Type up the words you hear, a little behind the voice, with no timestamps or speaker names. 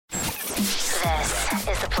This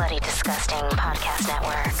is the Bloody Disgusting Podcast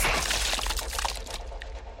Network.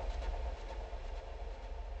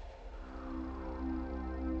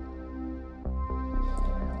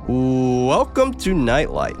 Welcome to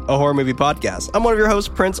Nightlight, a horror movie podcast. I'm one of your hosts,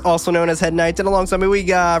 Prince, also known as Head Knight, and alongside me we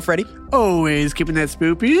got Freddy. Always keeping that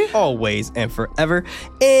spoopy. Always and forever,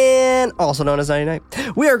 and also known as Nighty Night.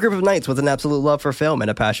 We are a group of knights with an absolute love for film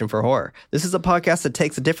and a passion for horror. This is a podcast that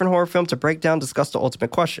takes a different horror film to break down, discuss the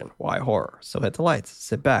ultimate question, why horror? So hit the lights,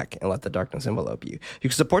 sit back, and let the darkness envelope you. You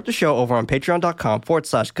can support the show over on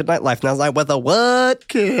patreon.com/goodnightlife. Now with a what?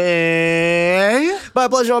 Okay. By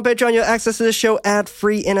pleasure on Patreon, you'll access to this show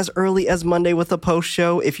ad-free and as early as Monday with a post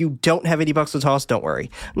show. If you don't have $80 to toss, don't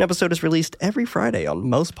worry. An episode is released every Friday on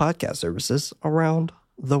most podcast services around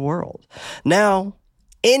the world. Now,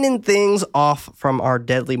 ending things off from our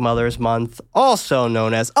Deadly Mothers Month, also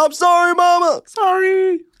known as I'm Sorry, Mama!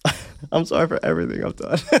 Sorry. I'm sorry for everything I've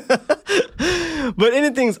done. But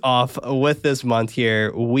ending things off with this month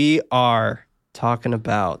here, we are talking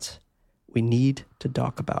about, we need to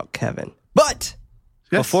talk about Kevin. But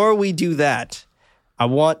before we do that, I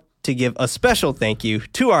want to give a special thank you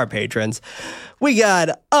to our patrons. We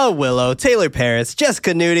got Willow, Taylor Paris,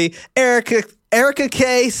 Jessica Nudie, Erica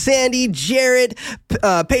K, Sandy, Jared,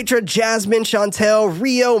 Petra, Jasmine, Chantel,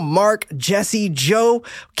 Rio, Mark, Jesse, Joe,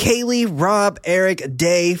 Kaylee, Rob, Eric,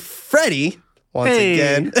 Dave, Freddie, once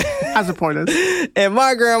again. I support us. And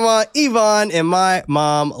my grandma, Yvonne, and my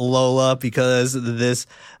mom, Lola, because this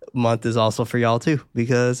month is also for y'all too.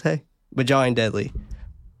 Because, hey, but y'all ain't deadly.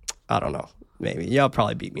 I don't know. Maybe. Y'all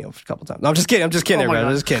probably beat me over a couple times. No, I'm just kidding. Everybody.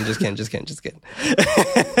 I'm just kidding.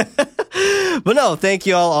 But no, thank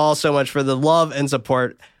you all so much for the love and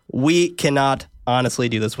support. We cannot honestly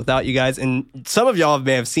do this without you guys. And some of y'all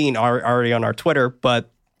may have seen already on our Twitter,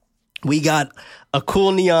 but we got a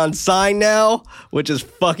cool neon sign now, which is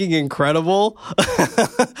fucking incredible.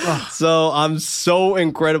 So I'm so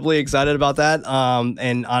incredibly excited about that.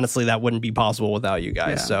 And honestly, that wouldn't be possible without you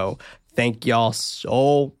guys. Yeah. So thank y'all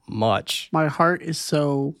so much. My heart is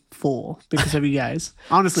so full because of you guys.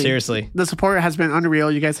 Honestly. Seriously. The support has been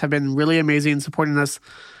unreal. You guys have been really amazing supporting us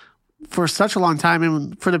for such a long time.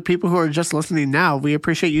 And for the people who are just listening now, we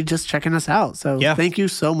appreciate you just checking us out. So Thank you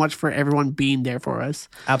so much for everyone being there for us.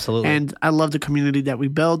 Absolutely. And I love the community that we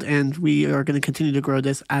build. And we are going to continue to grow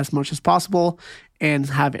this as much as possible and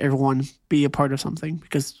have everyone be a part of something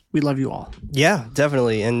because we love you all. Yeah,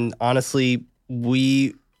 definitely. And honestly,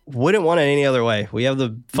 we wouldn't want it any other way. We have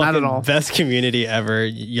the fucking best community ever.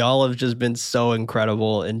 Y'all have just been so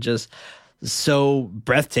incredible and just so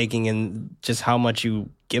breathtaking in just how much you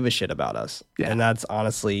give a shit about us. Yeah. And that's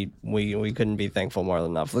honestly, we couldn't be thankful more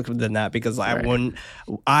than that because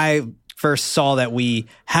I first saw that we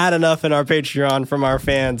had enough in our Patreon from our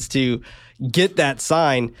fans to get that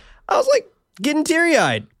sign, I was like getting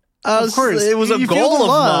teary-eyed. Of course. It was a goal of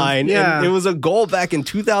mine. Yeah. And it was a goal back in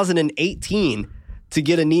 2018 to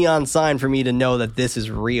get a neon sign for me to know that this is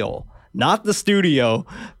real. Not the studio,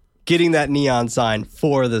 getting that neon sign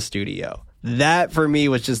for the studio. That for me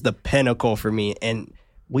was just the pinnacle for me. And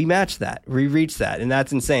we matched that. We reached that. And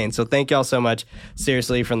that's insane. So thank y'all so much.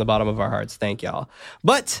 Seriously, from the bottom of our hearts, thank y'all.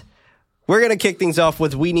 But we're going to kick things off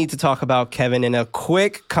with we need to talk about Kevin. And a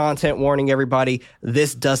quick content warning, everybody.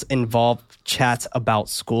 This does involve chats about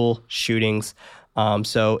school shootings.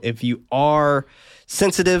 So if you are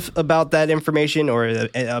sensitive about that information or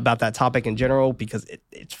about that topic in general, because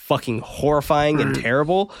it's fucking horrifying and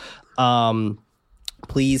terrible,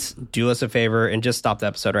 please do us a favor and just stop the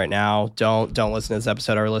episode right now. Don't listen to this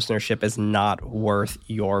episode. Our listenership is not worth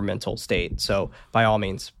your mental state. So by all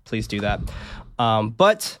means, please do that.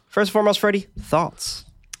 But first and foremost, Freddie, thoughts?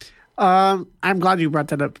 I'm glad you brought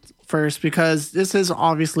that up first because this is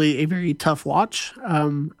obviously a very tough watch.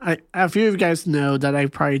 A few of you guys know that I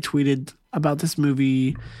probably tweeted about this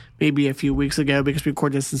movie maybe a few weeks ago because we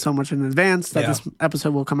recorded this in so much in advance that this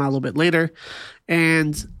episode will come out a little bit later.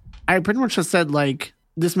 And I pretty much just said, like,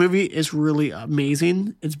 this movie is really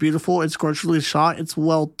amazing. It's beautiful. It's gorgeously shot. It's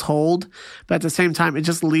well told. But at the same time, it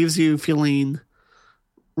just leaves you feeling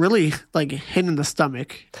really, like, hit in the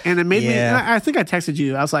stomach. And it made me, I think I texted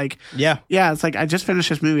you. I was like, yeah, it's like, I just finished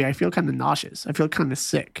this movie. I feel kind of nauseous. I feel kind of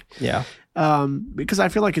sick. Yeah. Because I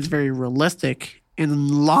feel like it's very realistic in a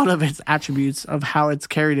lot of its attributes of how it's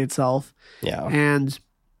carried itself. Yeah. And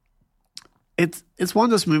it's one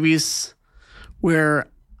of those movies where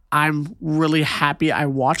I'm really happy I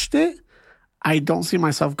watched it. I don't see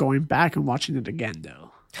myself going back and watching it again,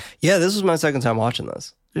 though. Yeah, this was my second time watching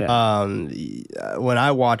this. Yeah. When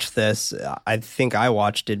I watched this, I think I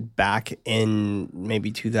watched it back in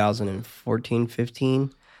maybe 2014,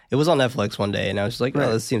 15. It was on Netflix one day, and I was just like,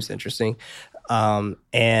 oh, this seems interesting.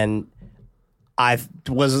 And I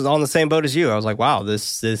was on the same boat as you. I was like, wow,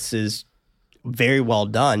 this is very well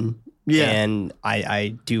done. Yeah. And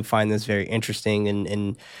I do find this very interesting.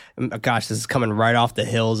 And gosh, this is coming right off the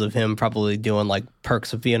heels of him probably doing like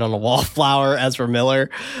Perks of Being on a Wallflower, Ezra Miller.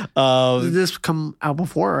 Did this come out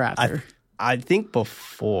before or after? I think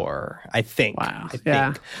before. I think. Wow. I think.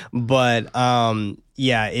 Yeah. But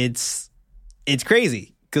yeah, it's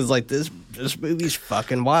crazy because like this movie's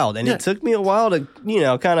fucking wild, and it took me a while to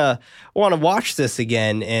kind of want to watch this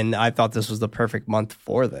again, and I thought this was the perfect month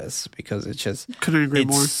for this because it's just couldn't agree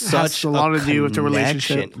more. It has a lot to do with the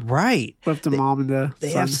relationship, right? With the mom and the they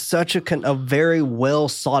son. have such a very well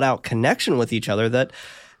sought out connection with each other that.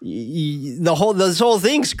 This whole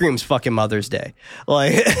thing screams fucking Mother's Day,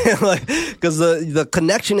 like because the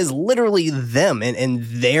connection is literally them and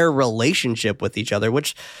their relationship with each other,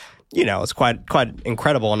 which is quite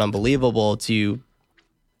incredible and unbelievable to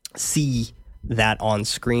see that on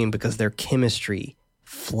screen because their chemistry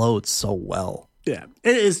floats so well. Yeah,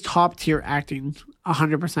 it is top tier acting,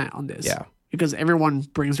 100% on this. Yeah. Because everyone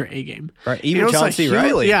brings their A game. Right. Even John C.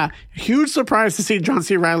 Reilly. Yeah. Huge surprise to see John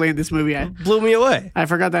C. Reilly in this movie. Blew me away. I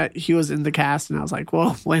forgot that he was in the cast, and I was like,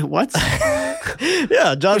 well, wait, what?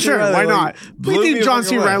 Yeah, John C. Sure, Reilly. why not? We blew need me John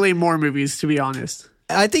C. away. Reilly in more movies, to be honest.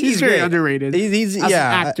 I think he's very great. underrated. He's as an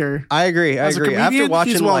actor. I agree. As a comedian, After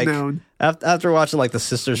watching he's well known. After watching like the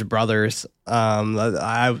Sisters Brothers,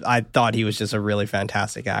 I thought he was just a really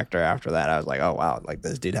fantastic actor. After that, I was like, oh wow, like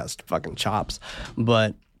this dude has fucking chops.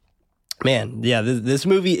 But man, yeah, this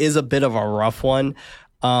movie is a bit of a rough one.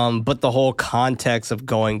 But the whole context of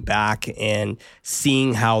going back and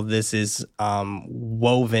seeing how this is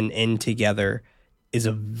woven in together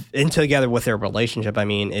with their relationship,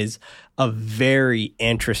 is a very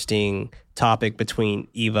interesting topic between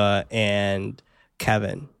Eva and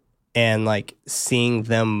Kevin, and like seeing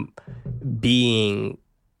them being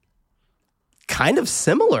kind of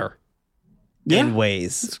similar in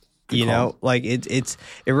ways. Like it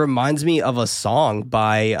reminds me of a song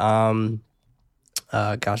by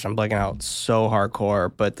gosh, I'm blanking out so hardcore,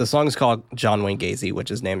 but the song is called John Wayne Gacy,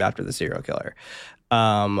 which is named after the serial killer.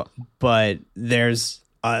 But there's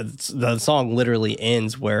the song literally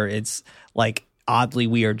ends where it's like, oddly,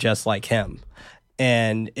 we are just like him.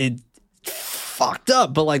 And it fucked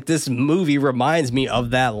up, but like this movie reminds me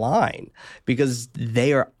of that line because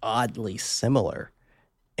they are oddly similar.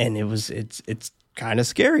 And it's kind of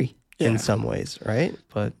scary in some ways, right?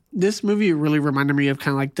 But this movie really reminded me of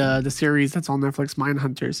kind of like the series that's on Netflix,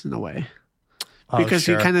 Mindhunters, in a way. Because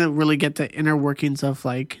you kind of really get the inner workings of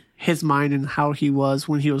like his mind and how he was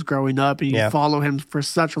when he was growing up, and you follow him for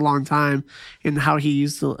such a long time and how he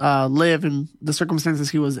used to live and the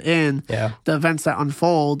circumstances he was in, the events that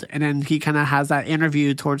unfold, and then he kind of has that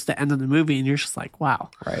interview towards the end of the movie, and you're just like, wow.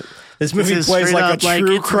 Right. This movie plays like a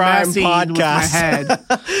true crime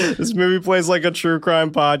podcast. This movie plays like a true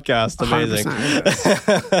crime podcast. Amazing.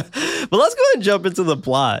 But let's go ahead and jump into the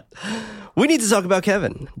plot. We need to talk about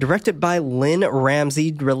Kevin. Directed by Lynn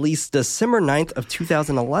Ramsey, released December 9th of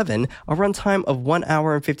 2011, a runtime of 1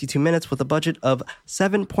 hour and 52 minutes with a budget of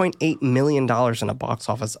 $7.8 million and a box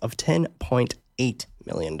office of $10.8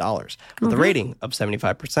 million with a rating of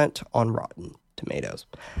 75% on Rotten Tomatoes.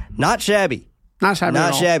 Not shabby. Not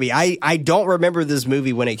shabby. I don't remember this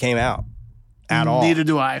movie when it came out at all. Neither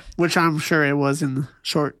do I, which I'm sure it was in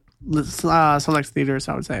short select theaters,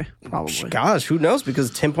 I would say, probably. Gosh, who knows?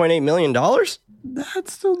 Because $10.8 million?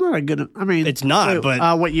 That's still not a good... It's not,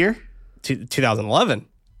 but... what year? 2011.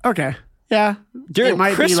 Okay. Yeah. During it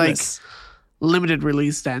might Christmas. be like limited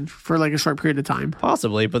release then for like a short period of time.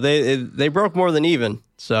 Possibly, but they broke more than even.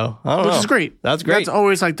 So, I don't know. Which is great. That's great. That's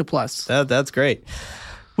always like the plus. That's great.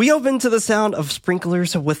 We open to the sound of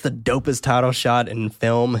sprinklers with the dopest title shot in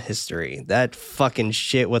film history. That fucking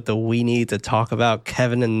shit with the "we need to talk about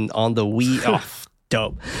Kevin" and on the "we." Oh,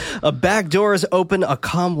 dope. A back door is open, a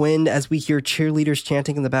calm wind as we hear cheerleaders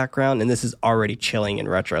chanting in the background, and this is already chilling in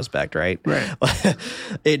retrospect, right? Right.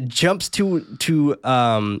 It jumps to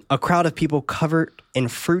a crowd of people covered in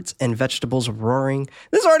fruits and vegetables roaring.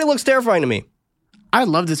 This already looks terrifying to me. I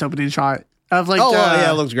love this opening shot. Of like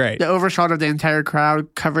it looks great. The overshot of the entire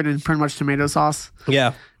crowd covered in pretty much tomato sauce.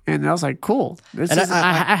 Yeah. And I was like, cool.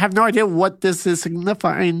 I have no idea what this is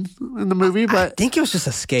signifying in the movie, but I think it was just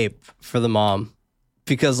escape for the mom.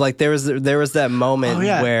 Because like there was that moment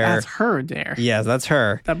where that's her there. Yeah, that's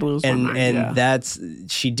her. That blew my mind. And that's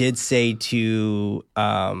she did say to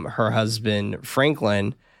her husband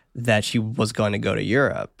Franklin that she was going to go to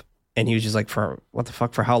Europe. And he was just like, for what the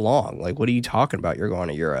fuck, for how long? Like, what are you talking about? You're going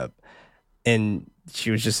to Europe. And she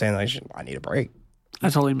was just saying, like, I need a break. I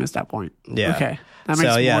totally missed that point. Yeah. Okay. That So,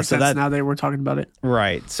 makes yeah, more so sense now that we're talking about it.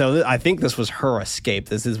 Right. So I think this was her escape.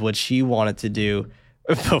 This is what she wanted to do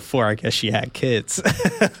before I guess she had kids.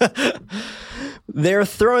 They're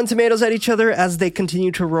throwing tomatoes at each other as they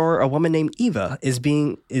continue to roar. A woman named Eva is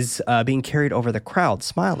being carried over the crowd,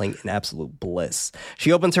 smiling in absolute bliss.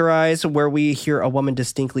 She opens her eyes, where we hear a woman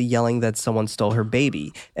distinctly yelling that someone stole her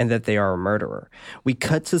baby and that they are a murderer. We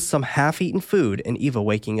cut to some half-eaten food and Eva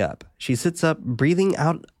waking up. She sits up, breathing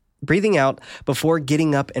out before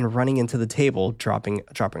getting up and running into the table, dropping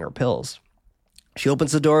her pills. She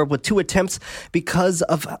opens the door with 2 attempts because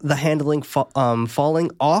of the handle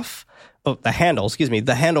falling off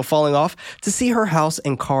to see her house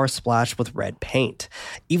and car splashed with red paint.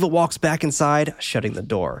 Eva walks back inside, shutting the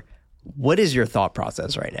door. What is your thought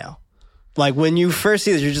process right now? Like, when you first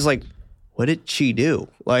see this, you're just like, what did she do?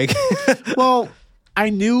 Like, Well, I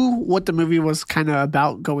knew what the movie was kind of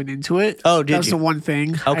about going into it. Oh, did That's you? the one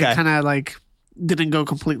thing. Okay. I kind of like didn't go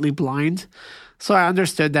completely blind. So I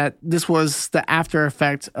understood that this was the after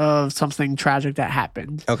effect of something tragic that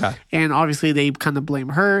happened. okay. And obviously they kind of blame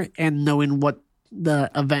her, and knowing what the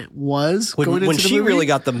event was going When into the she movie, really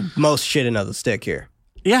got the most shit into the stick here.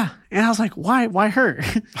 Yeah. And I was like, why her?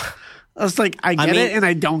 I was like, I get mean, it and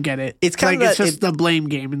I don't get it. it's kind like of it's that- just the blame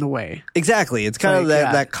game in the way. Exactly. It's kind of Like,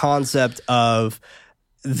 yeah. that concept of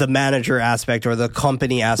the manager aspect or the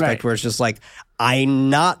company aspect Right. where it's just like, I'm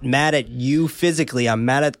not mad at you physically. I'm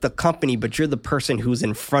mad at the company, but you're the person who's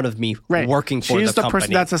in front of me Right. working for She's the the company.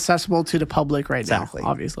 person that's accessible to the public right Exactly. now,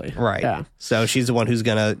 obviously. right. Yeah. So she's the one who's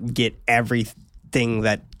going to get everything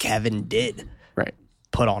that Kevin did Right.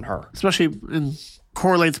 put on her. Especially and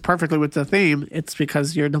correlates perfectly with the theme. It's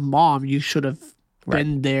because you're the mom. You should have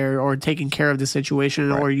been there or taken care of the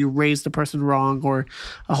situation, or you raised the person wrong, or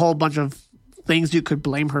a whole bunch of things you could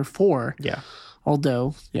blame her for. Yeah.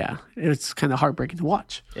 Although, yeah, it's kind of heartbreaking to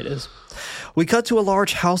watch. It is. We cut to a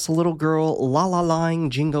large house, a little girl la-la-lying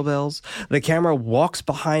jingle bells. The camera walks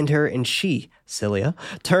behind her and she, Celia,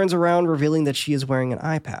 turns around, revealing that she is wearing an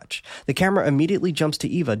eye patch. The camera immediately jumps to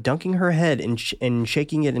Eva, dunking her head and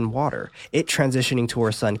shaking it in water, it transitioning to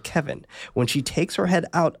her son, Kevin. When she takes her head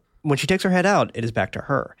out, it is back to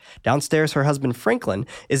her. Downstairs, her husband, Franklin,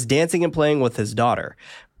 is dancing and playing with his daughter.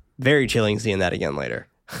 Very chilling seeing that again later.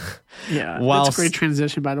 Yeah, Whilst- that's a great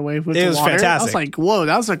transition, by the way. With It the was water. I fantastic. was like, whoa,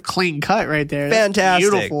 that was a clean cut right there. That's Fantastic.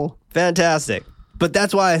 beautiful. Fantastic. But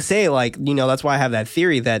that's why I say, like, you know, that's why I have that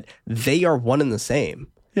theory that they are one and the same,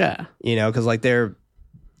 Yeah, you know, because, like, they're,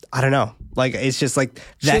 I don't know. Like, it's just like that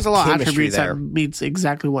she has a lot of chemistry attributes there. that meets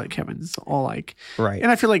exactly what Kevin's all like. Right. And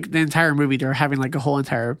I feel like the entire movie, they're having like a whole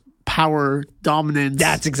entire power dominance.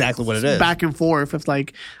 That's exactly what it is. Back and forth. It's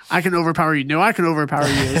like, I can overpower you. No, I can overpower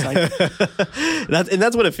you. It's like,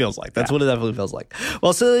 That's what it feels like. That's what it definitely feels like.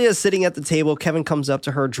 While Celia is sitting at the table, Kevin comes up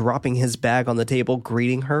to her, dropping his bag on the table,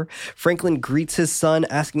 greeting her. Franklin greets his son,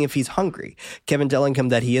 asking if he's hungry. Kevin telling him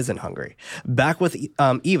that he isn't hungry. Back with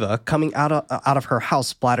Eva coming out of her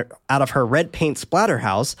house, out of her red paint splatter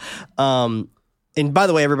house. And by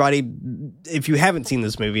the way, everybody, if you haven't seen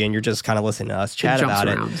this movie and you're just kind of listening to us chat jumps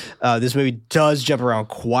about it, this movie does jump around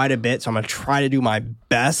quite a bit. So I'm going to try to do my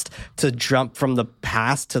best to jump from the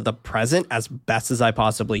past to the present as best as I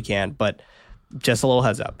possibly can. But just a little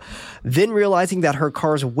heads up. Then realizing that her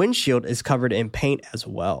car's windshield is covered in paint as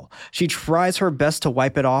well. She tries her best to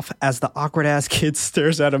wipe it off as the awkward ass kid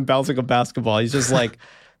stares at him bouncing a basketball. He's just like,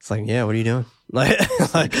 it's like, yeah, what are you doing?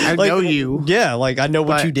 I know you. Yeah, like I know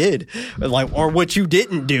what But- you did, like or what you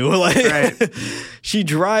didn't do. Like, Right. She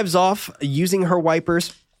drives off using her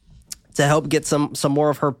wipers to help get some more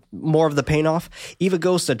of the paint off. Eva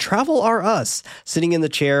goes to Travel R Us, sitting in the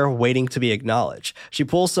chair waiting to be acknowledged. She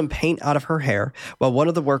pulls some paint out of her hair while one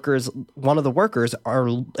of the workers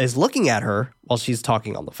is looking at her while she's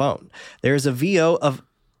talking on the phone. There's a VO of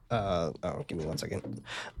give me 1 second.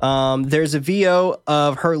 There's a VO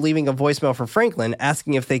of her leaving a voicemail for Franklin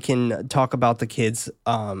asking if they can talk about the kids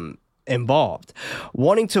involved.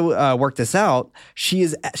 Wanting to work this out, she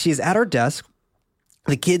is at her desk.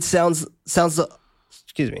 The kid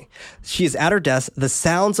She is at her desk. The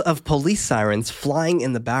sounds of police sirens flying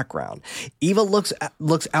in the background. Eva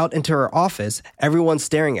looks out into her office. Everyone's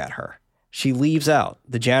staring at her. She leaves out.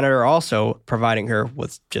 The janitor also providing her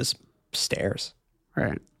with just stares.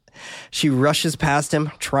 right. She rushes past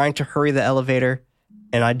him, trying to hurry the elevator,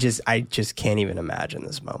 and I just can't even imagine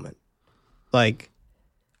this moment. Like,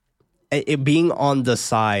 it being on the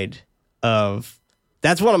side of,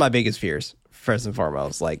 that's one of my biggest fears, first and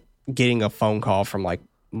foremost, like getting a phone call from like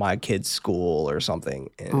my kid's school or something,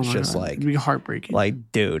 and it's Oh my just God. like, It'd be heartbreaking.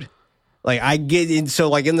 dude, Like I get in, so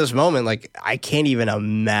like in this moment, like I can't even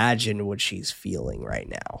imagine what she's feeling right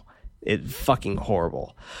now. It's fucking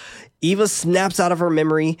horrible. Eva snaps out of her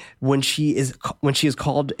memory when she is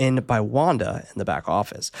called in by Wanda in the back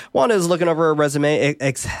office. Wanda is looking over her resume,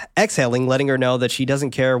 exhaling, letting her know that she doesn't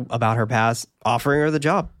care about her past, offering her the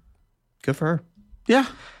job. Good for her. Yeah.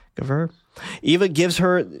 Good for her. Eva gives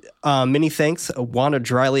her many thanks, Wanda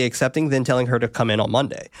dryly accepting, then telling her to come in on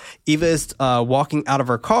Monday. Eva is walking out of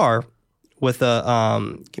her car with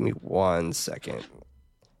a... give me 1 second.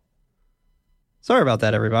 Sorry about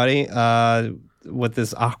that, everybody. With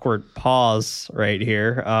this awkward pause right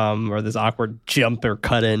here, or this awkward jump or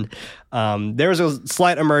cut in. There was a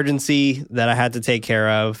slight emergency that I had to take care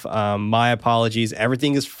of. My apologies.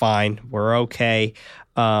 Everything is fine. We're okay.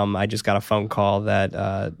 I just got a phone call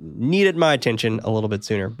that needed my attention a little bit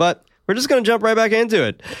sooner. But we're just going to jump right back into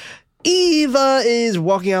it. Eva is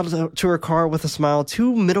walking out to her car with a smile.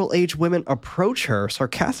 Two middle-aged women approach her,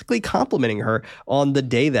 sarcastically complimenting her on the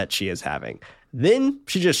day that she is having. Then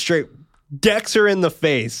she just straight decks her in the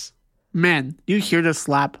face. Man, you hear the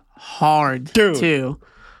slap hard, Dude. too.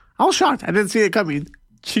 I was shocked. I didn't see it coming.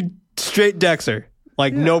 She straight decks her.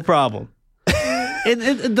 Like, no problem. And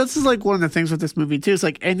this is like one of the things with this movie, too. It's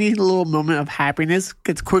like any little moment of happiness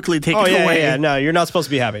gets quickly taken away. Yeah. No, you're not supposed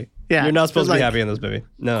to be happy. Yeah, You're not supposed to be like, happy in this movie.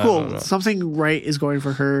 No, cool. no. Something right is going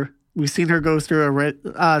for her. We've seen her go through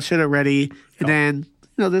shit already. And then,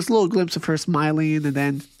 there's a little glimpse of her smiling. And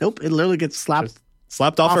then, nope, it literally gets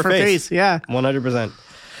Slapped off her face. Yeah. 100%.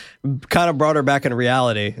 Kind of brought her back into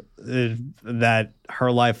reality that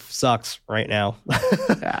her life sucks right now.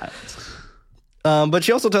 Yeah. But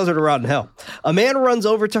she also tells her to rot in hell. A man runs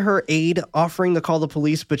over to her aid, offering to call the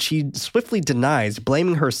police, but she swiftly denies,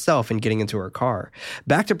 blaming herself and getting into her car.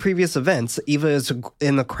 Back to previous events, Eva is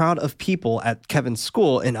in the crowd of people at Kevin's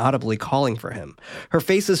school and audibly calling for him. Her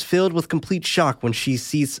face is filled with complete shock when she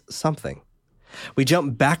sees something. We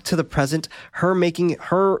jump back to the present, her making it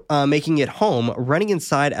home, running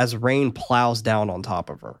inside as rain plows down on top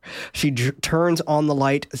of her. She turns on the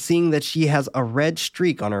light, seeing that she has a red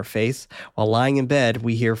streak on her face. While lying in bed,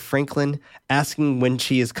 we hear Franklin asking when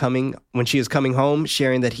she is coming home,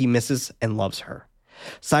 sharing that he misses and loves her.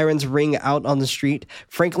 Sirens ring out on the street.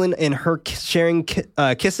 Franklin and her sharing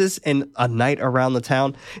kisses and a night around the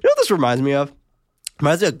town. You know what this reminds me of?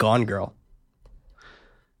 Reminds me of Gone Girl.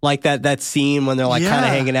 Like that scene when they're like kind of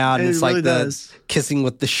hanging out and it's really like the kissing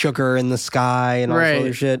with the sugar in the sky and all this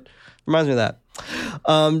other shit. Reminds me of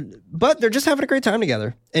that. But they're just having a great time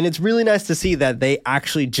together. And it's really nice to see that they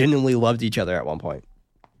actually genuinely loved each other at one point.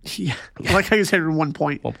 Yeah. Like how you said at one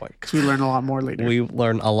point. Because we learn a lot more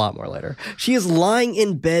later. She is lying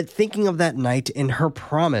in bed thinking of that night and her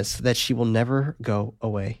promise that she will never go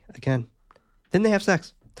away again. Then they have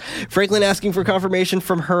sex. Franklin asking for confirmation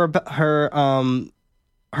from her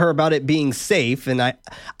about it being safe, and I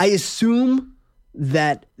assume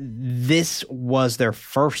that this was their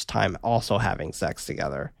first time also having sex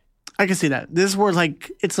together. I can see that. This is where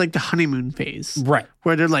it's like the honeymoon phase. Right.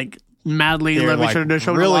 Where they're like madly in love with each other. They're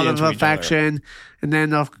showing really a lot of affection. And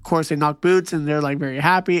then of course they knock boots and they're like very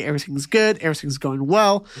happy. Everything's good. Everything's going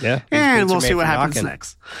well. Yeah. And we'll see what happens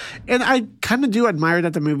next. And I kind of do admire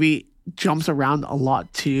that the movie jumps around a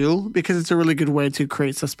lot too, because it's a really good way to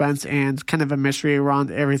create suspense and kind of a mystery around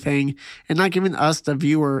everything and not giving us, the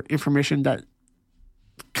viewer, information that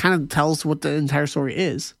kind of tells what the entire story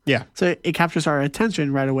is. Yeah. So it captures our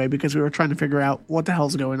attention right away because we were trying to figure out what the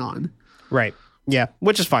hell's going on. Right. Yeah,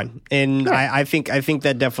 which is fine. And yeah. I think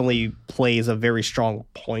that definitely plays a very strong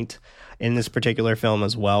point in this particular film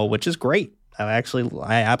as well, which is great. I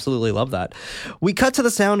absolutely love that. We cut to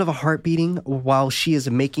the sound of a heart beating while she is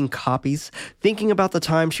making copies, thinking about the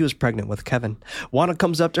time she was pregnant with Kevin. Wanda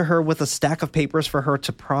comes up to her with a stack of papers for her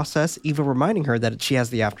to process, Eva reminding her that she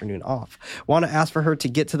has the afternoon off. Wanda asks for her to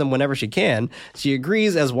get to them whenever she can. She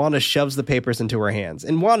agrees as Wanda shoves the papers into her hands.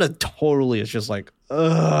 And Wanda totally is just like,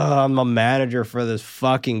 ugh, I'm a manager for this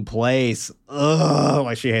fucking place. Ugh,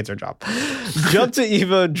 like she hates her job. Jump to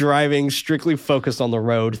Eva driving, strictly focused on the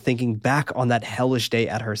road, thinking back on that hellish day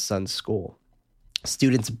at her son's school.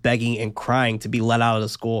 Students begging and crying to be let out of the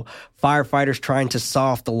school. Firefighters trying to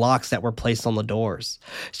saw off the locks that were placed on the doors.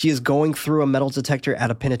 She is going through a metal detector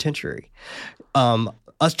at a penitentiary.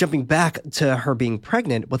 Us jumping back to her being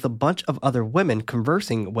pregnant with a bunch of other women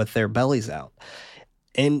conversing with their bellies out.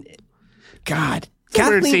 And God,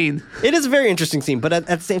 Kathleen, weird scene. It is a very interesting scene, but at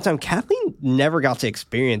the same time, Kathleen never got to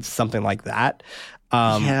experience something like that.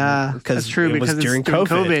 Yeah, that's true, because was during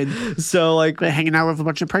COVID. So but hanging out with a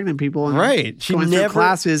bunch of pregnant people, and right? She going through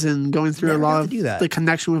classes and going through a lot of the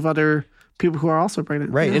connection with other people who are also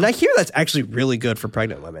pregnant. Right. Yeah. And I hear that's actually really good for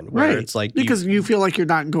pregnant women. Where Right. it's like because you feel like you're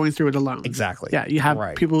not going through it alone. Exactly. Yeah, you have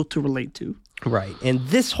Right. people to relate to. Right. And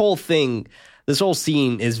this whole scene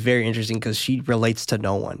is very interesting because she relates to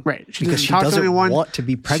no one. Right. Because she talk to doesn't anyone. want to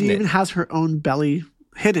be pregnant. She even has her own belly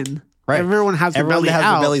hidden. Right. Everyone has their Everyone belly has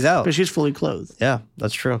out, their bellies out. but she's fully clothed. Yeah,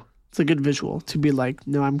 that's true. It's a good visual to be like,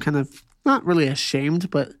 no, I'm kind of not really ashamed,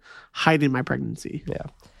 but hiding my pregnancy. Yeah.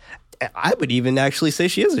 I would even actually say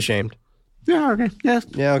she is ashamed. Yeah, okay. Yeah.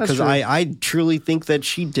 Yeah, that's because true. I truly think that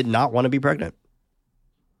she did not want to be pregnant.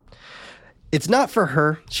 It's not for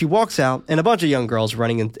her. She walks out, and a bunch of young girls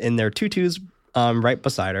running in their tutus right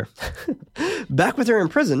beside her. Back with her in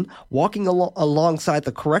prison, walking alongside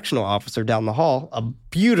the correctional officer down the hall, a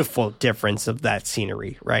beautiful difference of that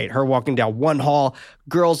scenery, right? Her walking down one hall,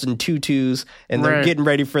 girls in tutus, and they're Right. getting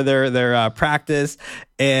ready for their practice,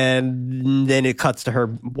 and then it cuts to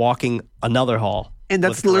her walking another hall. And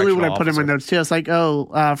that's with the literally what I correctional put in my officer. notes too. It's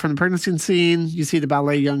like, from the pregnancy scene, you see the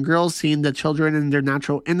ballet young girls seeing the children in their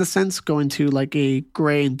natural innocence going to like a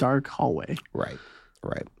gray and dark hallway. Right.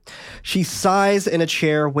 She sighs in a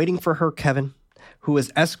chair, waiting for her Kevin, who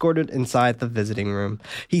is escorted inside the visiting room.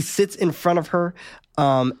 He sits in front of her.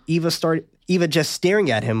 Eva just staring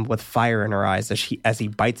at him with fire in her eyes as he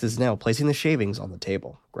bites his nail, placing the shavings on the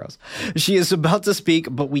table. Gross. She is about to speak,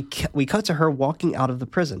 but we cut to her walking out of the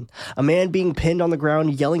prison. A man being pinned on the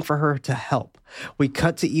ground, yelling for her to help. We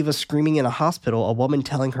cut to Eva screaming in a hospital, a woman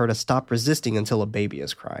telling her to stop resisting until a baby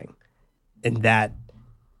is crying. And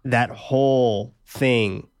that whole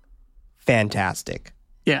thing, fantastic.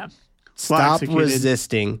 Yeah. Well Stop executed.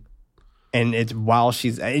 resisting. And it's while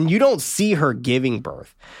and you don't see her giving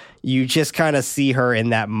birth. You just kind of see her in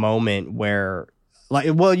that moment where, like,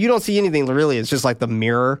 well, you don't see anything really. It's just like the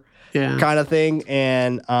mirror Yeah. kind of thing.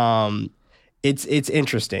 And it's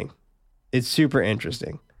interesting. It's super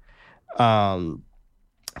interesting.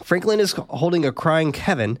 Franklin is holding a crying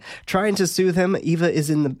Kevin, trying to soothe him. Eva is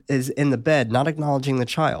in the bed, not acknowledging the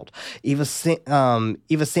child. Eva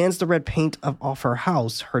sands the red paint off her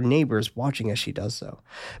house, her neighbors watching as she does so.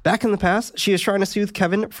 Back in the past, she is trying to soothe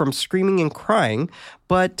Kevin from screaming and crying,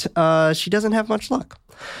 but she doesn't have much luck.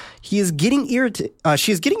 She is getting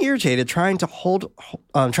irritated, trying to hold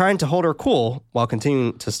her cool while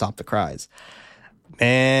continuing to stop the cries.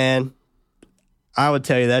 Man, I would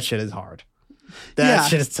tell you that shit is hard. That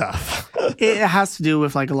shit is tough. It has to do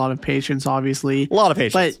with like a lot of patience, obviously. A lot of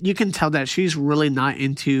patience. But you can tell that she's really not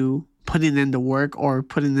into putting in the work or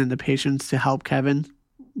putting in the patience to help Kevin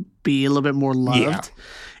be a little bit more loved. Yeah.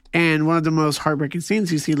 And one of the most heartbreaking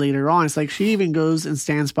scenes you see later on is like she even goes and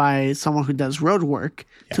stands by someone who does road work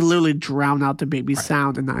to literally drown out the baby's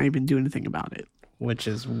sound and not even do anything about it. Which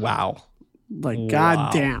is wow. Like,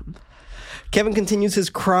 goddamn. Kevin continues his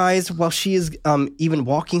cries while she is even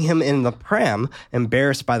walking him in the pram,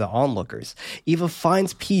 embarrassed by the onlookers. Eva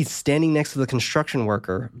finds peace standing next to the construction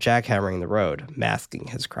worker, jackhammering the road, masking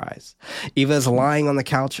his cries. Eva is lying on the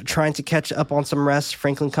couch, trying to catch up on some rest,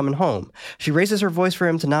 Franklin coming home. She raises her voice for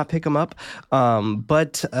him to not pick him up,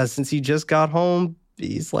 but since he just got home,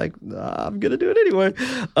 he's like, I'm going to do it anyway.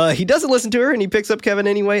 He doesn't listen to her, and he picks up Kevin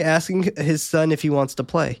anyway, asking his son if he wants to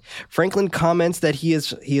play. Franklin comments that he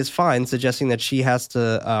is fine, suggesting that she has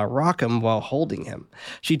to rock him while holding him.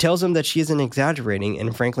 She tells him that she isn't exaggerating,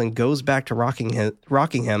 and Franklin goes back to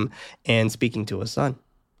rocking him and speaking to his son.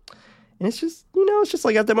 And it's just, it's just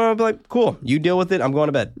like at the moment, I'll be like, cool, you deal with it. I'm going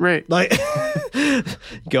to bed. Right. Like,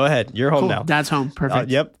 go ahead. You're home now. Dad's home. Perfect.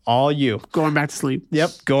 Yep. All you. Going back to sleep. Yep,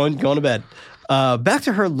 going to bed. Back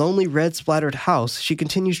to her lonely red splattered house, she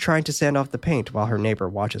continues trying to sand off the paint while her neighbor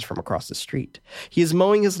watches from across the street. He is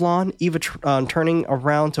mowing his lawn, Eva turning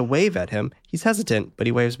around to wave at him. He's hesitant, but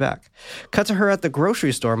he waves back. Cut to her at the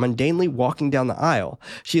grocery store, mundanely walking down the aisle.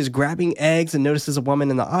 She is grabbing eggs and notices a woman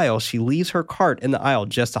in the aisle. She leaves her cart in the aisle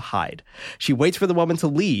just to hide. She waits for the woman to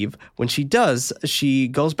leave. When she does, she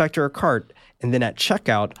goes back to her cart, and then at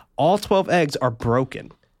checkout, all 12 eggs are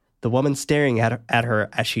broken. The woman staring at her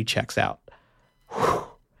as she checks out.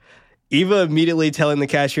 Eva immediately telling the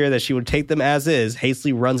cashier that she would take them as is,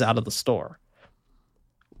 hastily runs out of the store.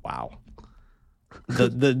 Wow.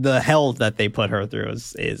 The hell that they put her through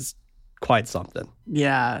is quite something.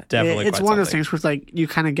 Yeah. Definitely It's quite one of those something. things where it's like you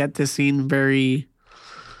kind of get this scene very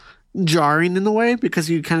jarring in a way because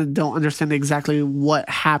you kind of don't understand exactly what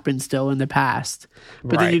happened still in the past.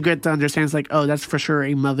 But then Right. you get to understand it's like, oh, that's for sure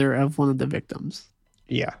a mother of one of the victims.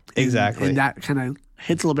 Yeah, exactly. And that kind of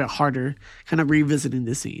hits a little bit harder, kind of revisiting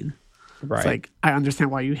the scene. right. It's like, I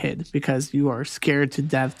understand why you hid because you are scared to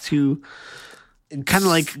death to kind of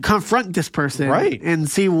like confront this person, Right. and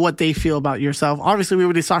see what they feel about yourself. Obviously, we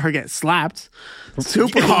already saw her get slapped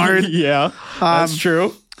super hard. Yeah, that's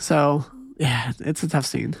true. So yeah, it's a tough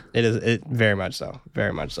scene. It is it very much so.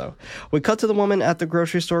 Very much so. We cut to the woman at the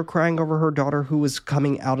grocery store crying over her daughter who was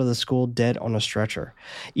coming out of the school dead on a stretcher.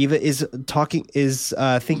 Eva is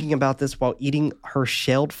thinking about this while eating her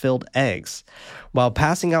shelled-filled eggs. While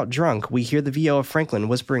passing out drunk, we hear the VO of Franklin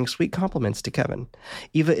whispering sweet compliments to Kevin.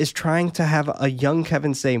 Eva is trying to have a young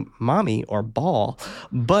Kevin say mommy or ball,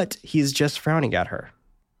 but he is just frowning at her.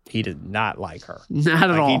 He did not like her.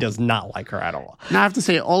 Not at all. He does not like her at all. Now I have to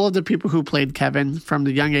say, all of the people who played Kevin, from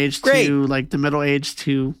the young age Great. to like the middle age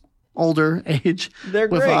to older age, They're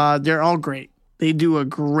great. They're all great. They do a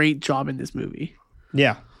great job in this movie.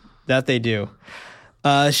 Yeah, that they do.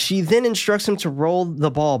 She then instructs him to roll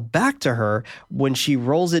the ball back to her. When she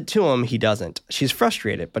rolls it to him, he doesn't. She's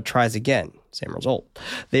frustrated, but tries again. Same result.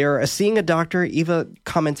 They are seeing a doctor, Eva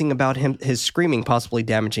commenting about his screaming possibly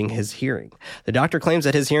damaging his hearing. The doctor claims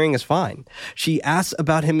that his hearing is fine. She asks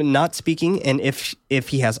about him not speaking and if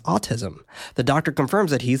he has autism. The doctor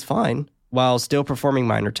confirms that he's fine, while still performing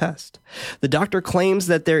minor tests. The doctor claims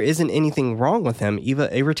that there isn't anything wrong with him, Eva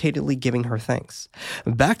irritatedly giving her thanks.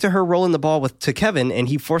 Back to her rolling the ball to Kevin, and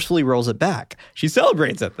he forcefully rolls it back. She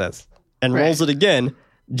celebrates at this and rolls it again,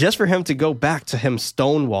 just for him to go back to him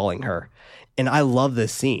stonewalling her. And I love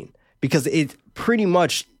this scene because it's pretty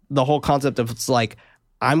much the whole concept of it's like,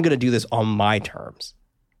 I'm going to do this on my terms.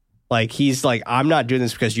 Like, he's like, I'm not doing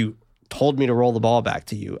this because you told me to roll the ball back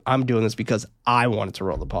to you. I'm doing this because I wanted to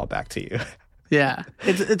roll the ball back to you. Yeah,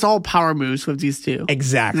 it's all power moves with these two.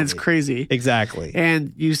 Exactly. And it's crazy. Exactly.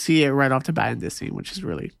 And you see it right off the bat in this scene, which is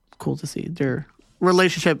really cool to see. Their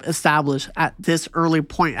relationship established at this early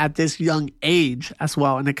point, at this young age as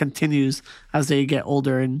well. And it continues as they get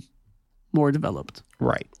older and more developed.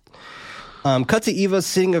 Right. Cut to Eva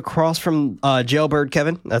sitting across from Jailbird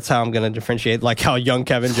Kevin. That's how I'm going to differentiate, like how young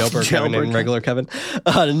Kevin, Jailbird Kevin, and regular Kevin,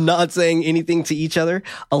 not saying anything to each other.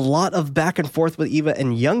 A lot of back and forth with Eva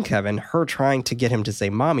and young Kevin, her trying to get him to say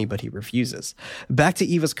mommy, but he refuses. Back to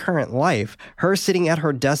Eva's current life, her sitting at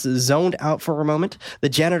her desk zoned out for a moment. The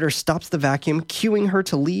janitor stops the vacuum, cueing her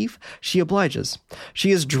to leave. She obliges. She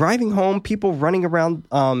is driving home, people running around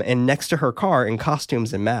and next to her car in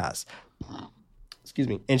costumes and masks. Excuse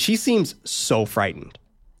me. And she seems so frightened.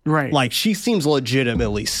 Right. Like, she seems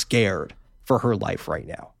legitimately scared for her life right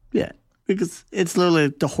now. Yeah. Because it's literally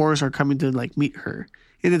the horrors are coming to like meet her.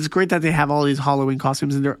 And it's great that they have all these Halloween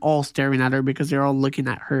costumes and they're all staring at her because they're all looking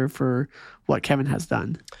at her for what Kevin has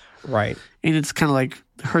done. Right. And it's kind of like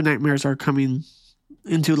her nightmares are coming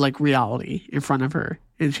into like reality in front of her.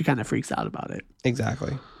 And she kind of freaks out about it.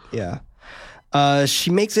 Exactly. Yeah.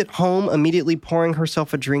 She makes it home, immediately pouring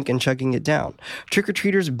herself a drink and chugging it down.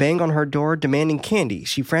 Trick-or-treaters bang on her door, demanding candy.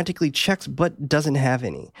 She frantically checks but doesn't have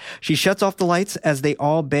any. She shuts off the lights as they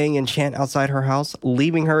all bang and chant outside her house,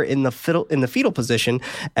 leaving her in the fetal position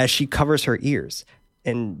as she covers her ears.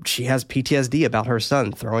 And she has PTSD about her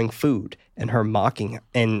son throwing food and her mocking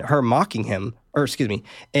her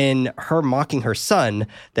son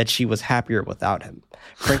that she was happier without him.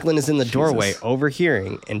 Franklin is in the doorway,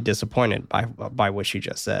 overhearing and disappointed by what she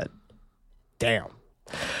just said. Damn.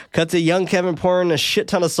 Cut to young Kevin pouring a shit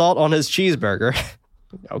ton of salt on his cheeseburger.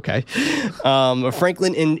 Okay.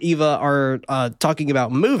 Franklin and Eva are talking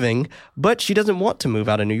about moving, but she doesn't want to move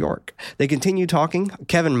out of New York. They continue talking,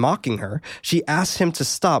 Kevin mocking her. She asks him to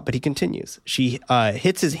stop, but he continues. She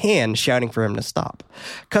hits his hand, shouting for him to stop.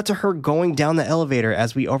 Cut to her going down the elevator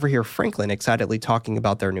as we overhear Franklin excitedly talking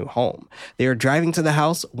about their new home. They are driving to the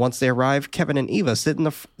house. Once they arrive, Kevin and Eva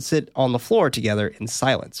sit on the floor together in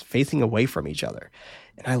silence, facing away from each other.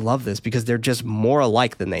 And I love this because they're just more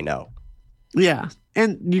alike than they know. Yeah.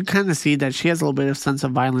 And you kind of see that she has a little bit of sense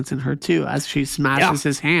of violence in her too, as she smashes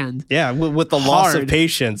his hand. Yeah, with the loss of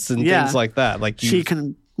patience and things like that. Like she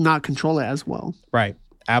can not control it as well. Right.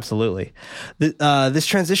 Absolutely. This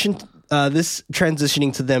transitioning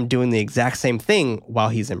to them doing the exact same thing while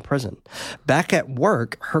he's in prison. Back at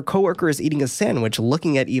work, her coworker is eating a sandwich,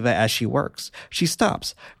 looking at Eva as she works. She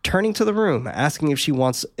stops, turning to the room, asking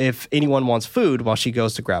if anyone wants food while she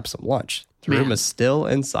goes to grab some lunch. The room is still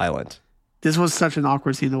and silent. This was such an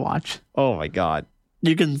awkward scene to watch. Oh my God.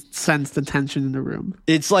 You can sense the tension in the room.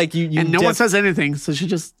 It's like you and no one says anything, so she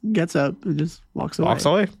just gets up and just walks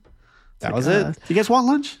away. That was it. Do you guys want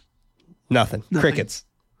lunch? Nothing. Crickets.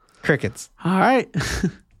 All right.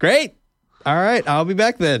 Great. All right, I'll be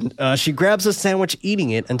back then. She grabs a sandwich, eating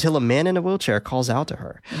it until a man in a wheelchair calls out to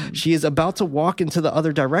her. She is about to walk into the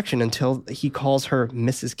other direction until he calls her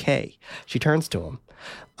Mrs. K. She turns to him.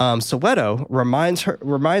 Soweto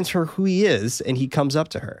reminds her who he is, and he comes up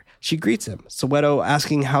to her. She greets him, Soweto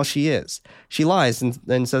asking how she is. She lies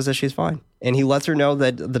and says that she's fine. And he lets her know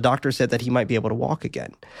that the doctor said that he might be able to walk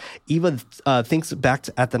again. Eva thinks back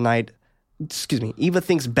at that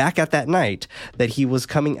night that he was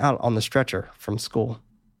coming out on the stretcher from school.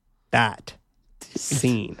 That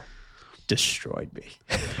scene destroyed me.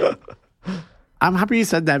 I'm happy you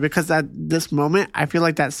said that, because at this moment, I feel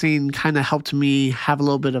like that scene kind of helped me have a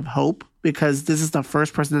little bit of hope, because this is the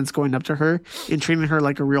first person that's going up to her and treating her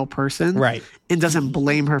like a real person. Right. And doesn't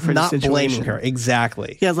blame her for the situation. Not blaming her.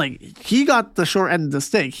 Exactly. Yeah, it's like, he got the short end of the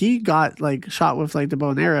stick. He got like shot with like the bow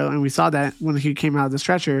and arrow, and we saw that when he came out of the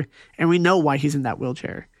stretcher, and we know why he's in that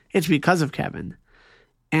wheelchair. It's because of Kevin.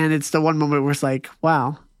 And it's the one moment where it's like,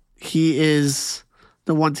 wow, he is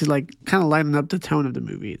the one to like kind of lighten up the tone of the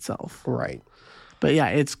movie itself. Right. But yeah,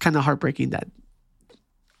 it's kind of heartbreaking that.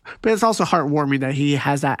 But it's also heartwarming that he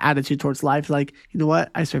has that attitude towards life. Like, you know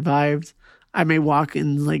what? I survived. I may walk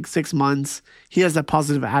in like 6 months. He has that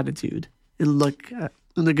positive attitude and look at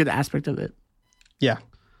the good aspect of it. Yeah,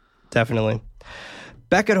 definitely.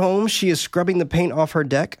 Back at home, she is scrubbing the paint off her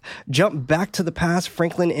deck. Jump back to the past,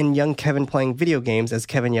 Franklin and young Kevin playing video games as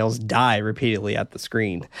Kevin yells "die" repeatedly at the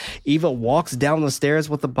screen. Eva walks down the stairs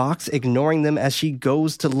with the box, ignoring them as she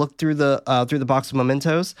goes to look through the box of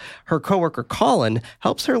mementos. Her coworker Colin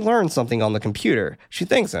helps her learn something on the computer. She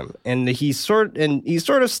thanks him, and he sort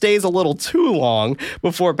of stays a little too long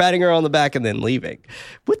before patting her on the back and then leaving.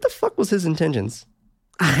 What the fuck was his intentions?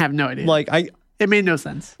 I have no idea. It made no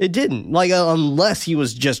sense. It didn't. Unless he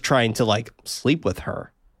was just trying to, sleep with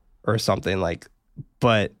her or something,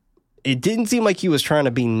 but it didn't seem like he was trying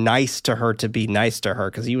to be nice to her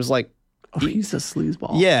because he was like... Oh, he's a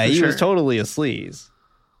sleazeball. Yeah, he was totally a sleaze.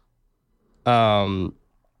 Cut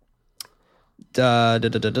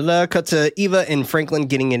to Eva and Franklin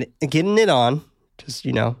getting it on. Just,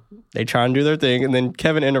 they try and do their thing, and then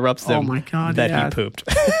Kevin interrupts them. Oh my God, that he pooped.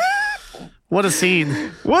 What a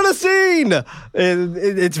scene. What a scene.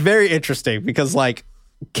 It's very interesting because,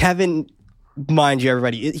 Kevin, mind you,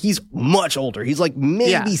 everybody, he's much older. He's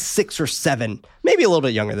maybe 6 or 7, maybe a little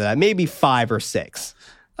bit younger than that, maybe 5 or 6.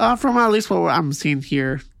 From at least what I'm seeing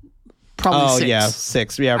here, probably 6. Oh, yeah,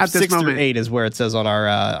 6. Yeah, at 6 through 8 is where it says on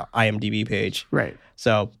our IMDb page. Right.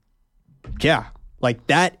 So, yeah,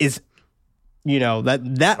 that is,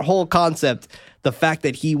 that whole concept, the fact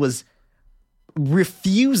that he was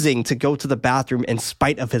refusing to go to the bathroom in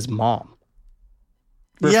spite of his mom.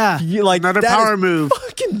 Another power move.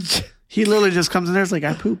 Fucking... He literally just comes in there. It's like,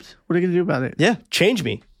 I pooped. What are you gonna do about it? Yeah, change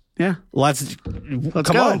me. Yeah, let's come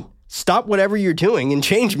go. on. Stop whatever you're doing and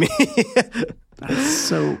change me. That's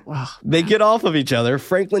so... Oh, they get off of each other,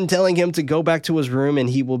 Franklin telling him to go back to his room and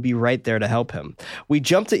he will be right there to help him. We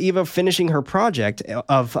jump to Eva finishing her project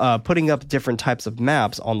of putting up different types of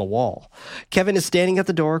maps on the wall. Kevin is standing at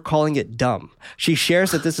the door calling it dumb. She shares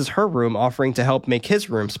that this is her room, offering to help make his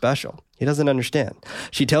room special. He doesn't understand.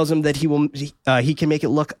 She tells him that he can make it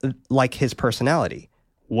look like his personality.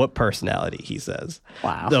 What personality, he says.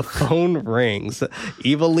 Wow. The phone rings.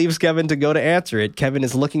 Eva leaves Kevin to go to answer it. Kevin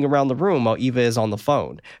is looking around the room while Eva is on the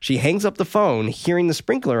phone. She hangs up the phone, hearing the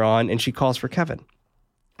sprinkler on, and she calls for Kevin.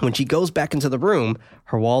 When she goes back into the room,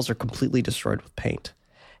 her walls are completely destroyed with paint.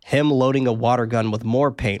 Him loading a water gun with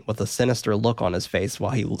more paint with a sinister look on his face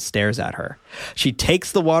while he stares at her. She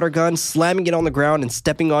takes the water gun, slamming it on the ground and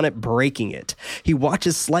stepping on it, breaking it. He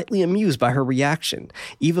watches, slightly amused by her reaction.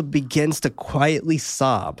 Eva begins to quietly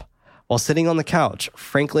sob. While sitting on the couch,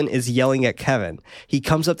 Franklin is yelling at Kevin. He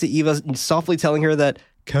comes up to Eva, softly telling her that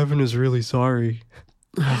Kevin is really sorry.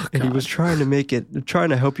 And he was trying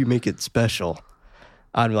to help you make it special.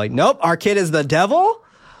 I'd be like, nope, our kid is the devil?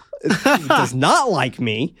 He does not like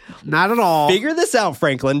me. Not at all. Figure this out,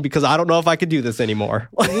 Franklin, because I don't know if I could do this anymore.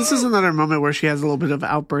 This is another moment where she has a little bit of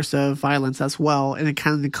outburst of violence as well, and it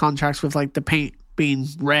kind of contrasts with the paint being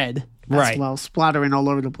red as well, splattering all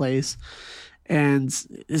over the place. And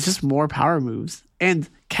it's just more power moves. And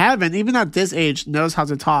Kevin, even at this age, knows how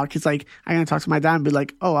to talk. He's like, I'm going to talk to my dad and be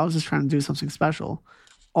like, oh, I was just trying to do something special.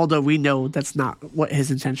 Although we know that's not what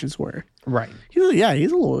his intentions were. Right. He's a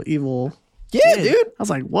little evil. Yeah, kid. dude. I was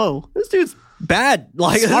like, whoa. This dude's bad.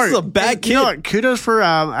 This is a bad kid. You know what? Kudos for,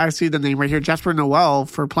 I see the name right here, Jasper Noel,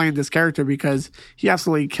 for playing this character because he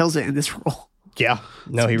absolutely kills it in this role. Yeah.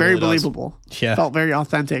 No, he very really believable. does. Yeah. Felt very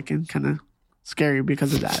authentic and kind of scary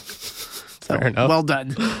because of that. So, Fair enough. well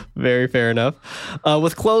done. Very fair enough.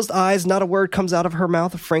 With closed eyes, not a word comes out of her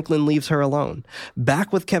mouth. Franklin leaves her alone.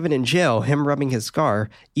 Back with Kevin in jail, him rubbing his scar,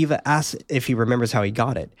 Eva asks if he remembers how he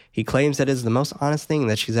got it. He claims that it is the most honest thing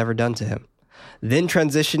that she's ever done to him. Then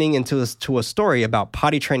transitioning into a story about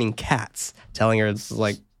potty training cats, telling her it's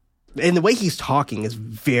like, and the way he's talking is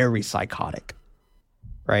very psychotic.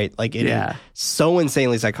 Right? Like, it is so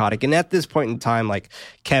insanely psychotic. And at this point in time, like,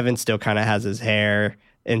 Kevin still kind of has his hair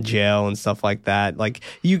in jail and stuff like that. Like,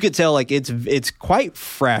 you could tell, like, it's quite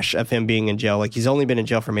fresh of him being in jail. Like, he's only been in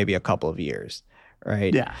jail for maybe a couple of years.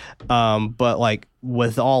 Right? Yeah. But, like,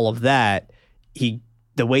 with all of that,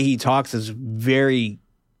 the way he talks is very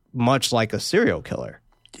much like a serial killer.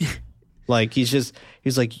 Like, he's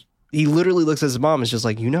like, he literally looks at his mom and is just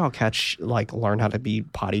like, how cats, like, learn how to be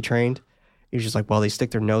potty trained? He's just like, well, they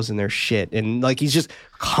stick their nose in their shit. And, like, he's just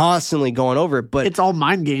constantly going over it. But it's all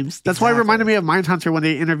mind games. That's why it reminded me of Mindhunter when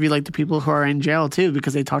they interview, like, the people who are in jail, too,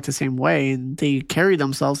 because they talk the same way and they carry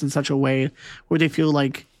themselves in such a way where they feel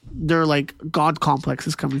like their, like, God complex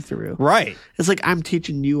is coming through. Right. It's like, I'm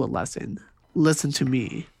teaching you a lesson. Listen to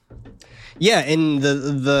me. Yeah, and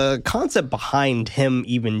the concept behind him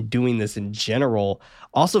even doing this in general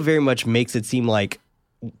also very much makes it seem like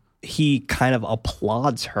he kind of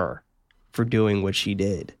applauds her for doing what she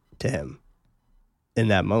did to him in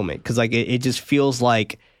that moment. Because, like, it just feels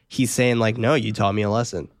like he's saying, like, no, you taught me a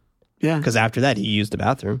lesson. Yeah. Because after that, he used the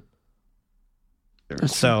bathroom.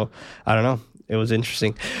 So, I don't know. It was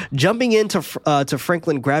interesting. Jumping into to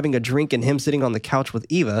Franklin grabbing a drink and him sitting on the couch with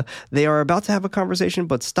Eva, they are about to have a conversation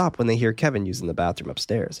but stop when they hear Kevin using the bathroom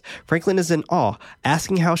upstairs. Franklin is in awe,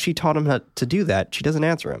 asking how she taught him how to do that. She doesn't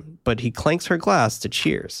answer him, but he clanks her glass to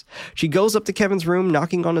cheers. She goes up to Kevin's room,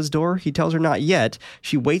 knocking on his door. He tells her not yet.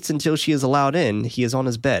 She waits until she is allowed in. He is on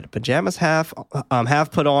his bed, pajamas half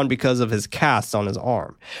put on because of his casts on his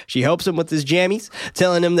arm. She helps him with his jammies,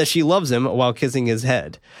 telling him that she loves him while kissing his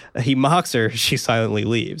head. He mocks her. She silently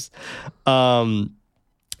leaves. I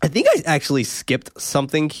think I actually skipped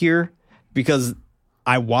something here because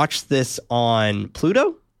I watched this on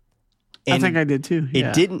Pluto. I think I did too.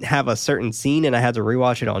 It didn't have a certain scene, and I had to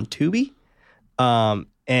rewatch it on Tubi.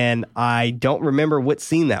 And I don't remember what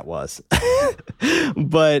scene that was.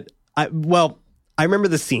 But I remember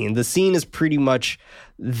the scene. The scene is pretty much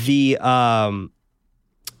she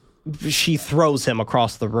throws him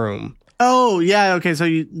across the room. Oh, yeah. Okay. So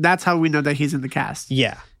that's how we know that he's in the cast.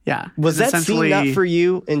 Yeah. Yeah. Was that scene not for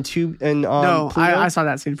you no, I saw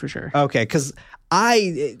that scene for sure. Okay, because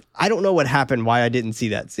I don't know what happened, why I didn't see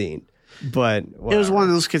that scene, but it was one of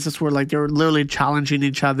those cases where, like, they were literally challenging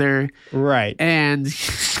each other, right? And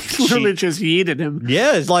literally just yeeted him.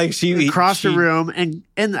 Yeah, it's like she crossed the room,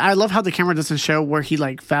 and I love how the camera doesn't show where he,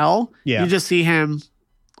 like, fell. Yeah, you just see him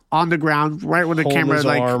on the ground right when the camera,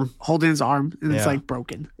 like, holding his arm, and it's like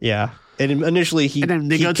broken. Yeah. And initially and then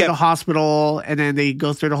they go to the hospital, and then they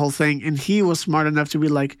go through the whole thing. And he was smart enough to be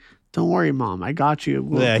like, "Don't worry, Mom, I got you."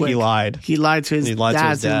 Quick. He lied. He lied to his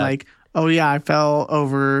dad, and like, "Oh yeah, I fell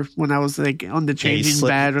over when I was, like, on the changing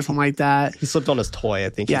bed or something like that." He slipped on his toy, I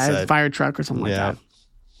think. Yeah, he said. his fire truck or something like that.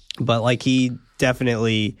 But, like, he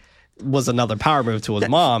definitely was another power move to his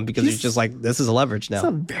mom because he's just like, this is a leverage now. He's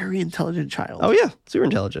a very intelligent child. Oh yeah, super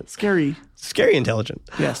intelligent. Scary intelligent.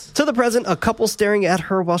 Yes. To the present, a couple staring at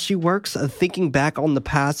her while she works, thinking back on the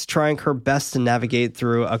past, trying her best to navigate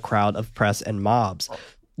through a crowd of press and mobs.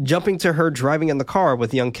 Jumping to her driving in the car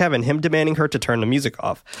with young Kevin, him demanding her to turn the music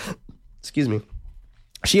off. Excuse me.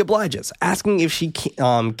 She obliges, asking if she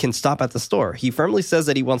can stop at the store. He firmly says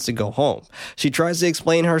that he wants to go home. She tries to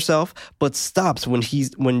explain herself, but stops when she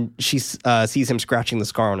sees him scratching the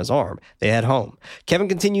scar on his arm. They head home. Kevin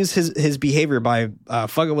continues his behavior by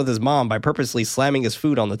fucking with his mom by purposely slamming his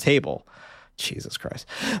food on the table. Jesus Christ.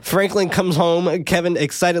 Franklin comes home, Kevin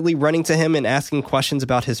excitedly running to him and asking questions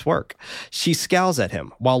about his work. She scowls at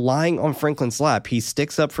him. While lying on Franklin's lap, he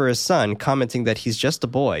sticks up for his son, commenting that he's just a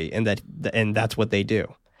boy and that's what they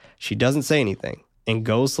do. She doesn't say anything and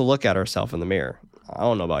goes to look at herself in the mirror. I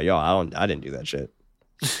don't know about y'all. I didn't do that shit.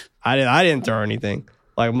 I didn't throw anything.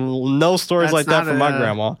 Like, no stories like that from my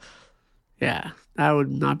grandma. Yeah. That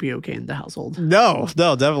would not be okay in the household. No,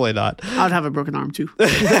 definitely not. I would have a broken arm too.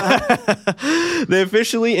 They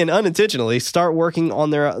officially and unintentionally start working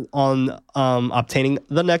on obtaining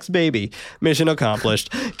the next baby. Mission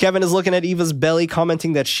accomplished. Kevin is looking at Eva's belly,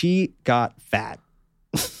 commenting that she got fat.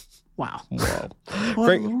 Wow.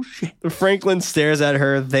 Whoa. Franklin stares at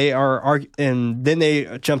her. They are and then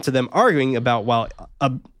they jump to them arguing about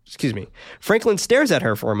Franklin stares at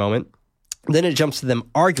her for a moment. Then it jumps to them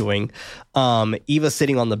arguing. Eva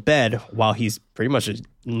sitting on the bed while he's pretty much just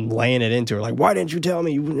laying it into her. Like, why didn't you tell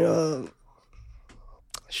me?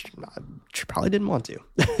 She probably didn't want to.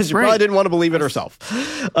 She probably didn't want to believe it herself.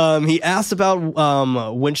 He asked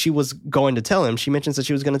about when she was going to tell him. She mentions that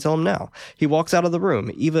she was going to tell him now. He walks out of the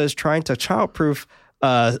room. Eva is trying to childproof.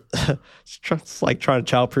 It's like trying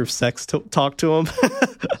to childproof sex talk to him,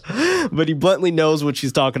 but he bluntly knows what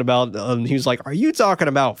she's talking about. He was like, "Are you talking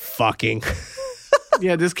about fucking?"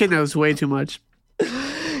 Yeah, this kid knows way too much.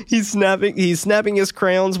 He's snapping his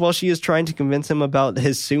crayons while she is trying to convince him about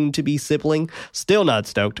his soon-to-be sibling. Still not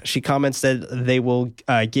stoked. She comments that they will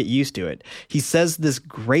get used to it. He says this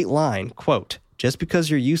great line, quote, "Just because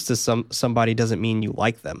you're used to somebody doesn't mean you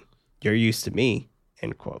like them. You're used to me,"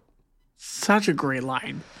 end quote. Such a great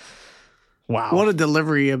line. Wow. What a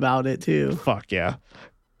delivery about it, too. Fuck yeah.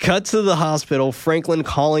 Cut to the hospital. Franklin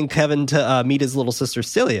calling Kevin to meet his little sister,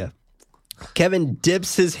 Celia. Kevin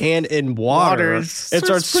dips his hand in water and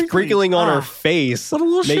starts sprinkling on her face,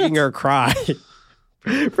 making her cry.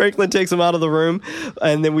 Franklin takes him out of the room,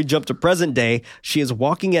 and then we jump to present day. She is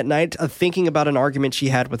walking at night, thinking about an argument she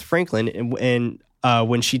had with Franklin, and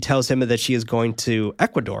when she tells him that she is going to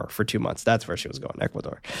Ecuador for 2 months. That's where she was going,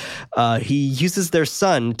 Ecuador. He uses their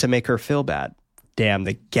son to make her feel bad. Damn,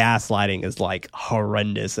 the gaslighting is like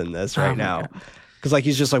horrendous in this right now. Because like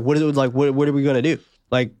he's just like, what are we gonna do?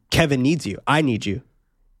 Like, Kevin needs you. I need you.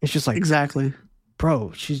 It's just like, exactly,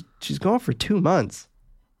 bro. She's gone for 2 months.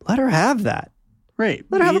 Let her have that. Right.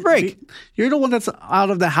 Let her have a break. You're the one that's out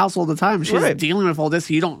of the house all the time. She's dealing with all this.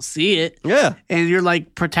 You don't see it. Yeah. And you're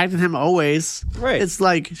like protecting him always. Right. It's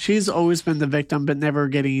like she's always been the victim, but never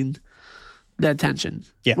getting the attention.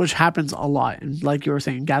 Yeah. Which happens a lot. And like you were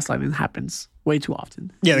saying, gaslighting happens way too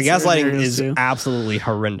often. Yeah, the gaslighting areas is too. absolutely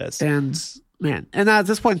horrendous. And man, and at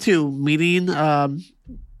this point too, meeting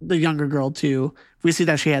the younger girl too, we see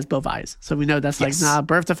that she has both eyes. So we know that's like not a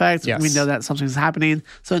birth defect. Yes. We know that something's happening.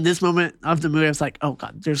 So in this moment of the movie, I was like, oh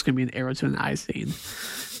God, there's going to be an arrow to an eye scene.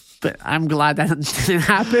 But I'm glad that didn't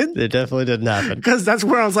happen. It definitely didn't happen. Because that's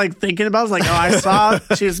where I was like thinking about. I was like, oh, I saw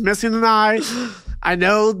she's missing an eye. I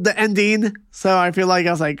know the ending. So I feel like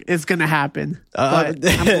I was like, it's going to happen. But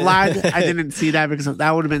I'm glad I didn't see that because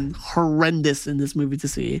that would have been horrendous in this movie to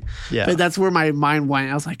see. Yeah. But that's where my mind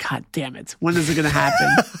went. I was like, God damn it. When is it going to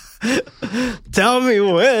happen? Tell me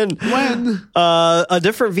when. When? A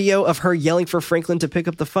different VO of her yelling for Franklin to pick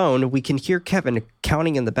up the phone. We can hear Kevin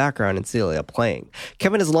counting in the background and Celia playing.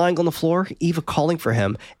 Kevin is lying on the floor, Eva calling for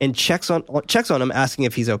him and checks on him, asking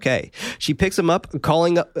if he's okay. She picks him up,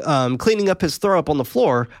 cleaning up his throw up on the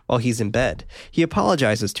floor while he's in bed. He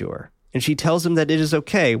apologizes to her, and she tells him that it is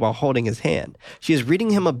okay while holding his hand. She is reading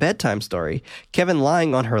him a bedtime story, Kevin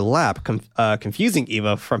lying on her lap, confusing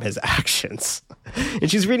Eva from his actions. And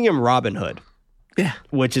she's reading him Robin Hood. Yeah.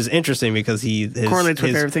 Which is interesting because correlates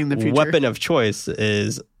with everything in the future. Weapon of choice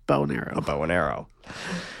is bow and arrow. A bow and arrow.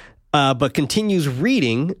 But continues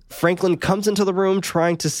reading. Franklin comes into the room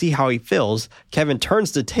trying to see how he feels. Kevin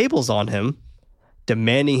turns the tables on him,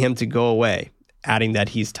 demanding him to go away, adding that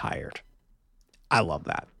he's tired. I love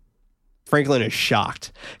that. Franklin is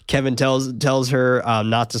shocked. Kevin tells her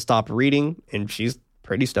not to stop reading, and she's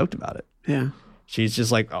pretty stoked about it. Yeah. She's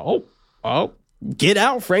just like, oh, get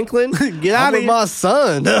out, Franklin. Get out of here. My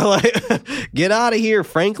son. Get out of here,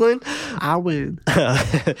 Franklin. I win.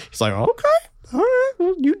 He's like, okay. All right.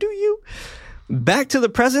 Well, you do you. Back to the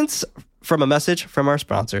presents from a message from our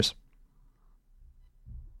sponsors.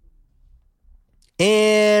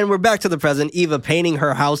 And we're back to the present. Eva painting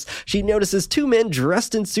her house. She notices 2 men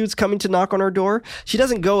dressed in suits coming to knock on her door. She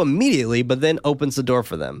doesn't go immediately, but then opens the door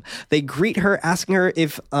for them. They greet her, asking her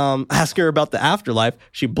about the afterlife.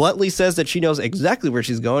 She bluntly says that she knows exactly where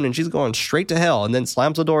she's going, and she's going straight to hell, and then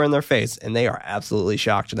slams the door in their face. And they are absolutely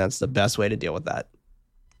shocked, and that's the best way to deal with that.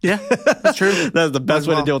 Yeah, that's true. That's the best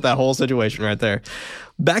way to deal with that whole situation right there.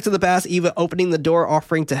 Back to the past, Eva opening the door,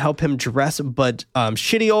 offering to help him dress, but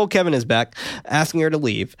shitty old Kevin is back, asking her to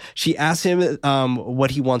leave. She asks him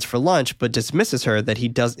what he wants for lunch, but dismisses her that he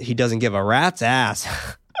doesn't give a rat's ass.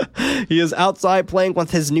 He is outside playing with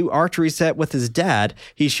his new archery set with his dad.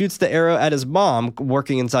 He shoots the arrow at his mom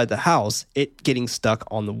working inside the house, it getting stuck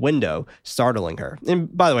on the window, startling her.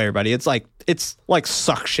 And by the way, everybody, it's like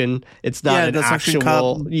suction. It's not an actual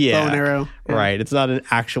bow and arrow. Yeah. Right. It's not an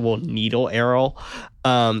actual needle arrow.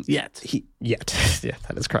 Yet. Yeah,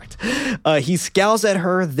 that is correct. He scowls at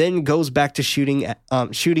her, then goes back to shooting at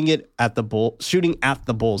the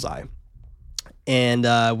bullseye.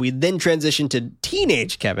 And we then transition to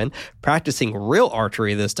teenage Kevin, practicing real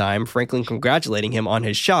archery this time, Franklin congratulating him on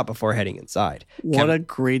his shot before heading inside. What a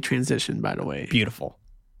great transition, by the way. Beautiful.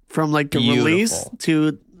 From like a release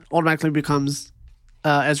to automatically becomes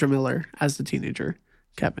Ezra Miller as the teenager,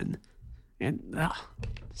 Kevin. And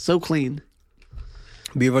so clean.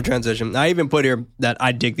 Beautiful transition. I even put here that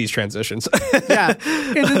I dig these transitions. Yeah.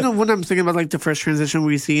 And then when I'm thinking about like the first transition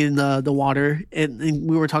we see in the water, and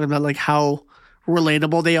we were talking about like how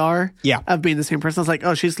relatable they are of being the same person. I was like,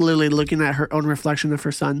 oh, she's literally looking at her own reflection of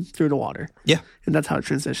her son through the water. Yeah. And that's how it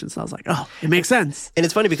transitions. So I was like, oh, it makes sense. And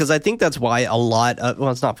it's funny because I think that's why a lot of, well,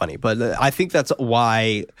 it's not funny, but I think that's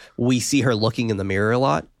why we see her looking in the mirror a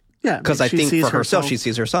lot. Yeah. Because I think for herself, she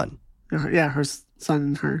sees her son. Yeah, her son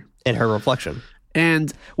and her. And her reflection.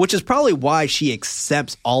 And which is probably why she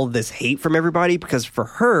accepts all of this hate from everybody, because for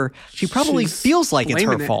her, she probably feels like it's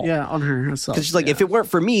her fault. Yeah, on herself. Because she's like, if it weren't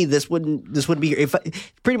for me, this wouldn't be.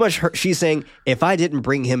 Pretty much, she's saying, if I didn't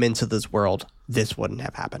bring him into this world, this wouldn't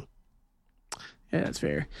have happened. Yeah, that's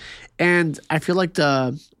fair. And I feel like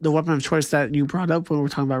the weapon of choice that you brought up when we were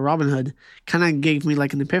talking about Robin Hood kind of gave me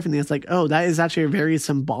like an epiphany. It's like, oh, that is actually a very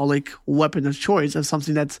symbolic weapon of choice of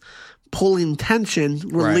something that's pulling tension,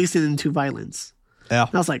 releasing into violence. Yeah.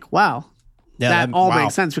 And I was like, wow. Yeah, that all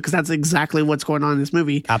makes sense, because that's exactly what's going on in this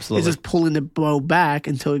movie. Absolutely. It's just pulling the bow back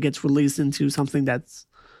until it gets released into something that's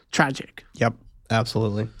tragic. Yep.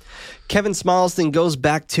 Absolutely. Kevin smiles, then goes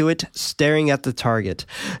back to it, staring at the target.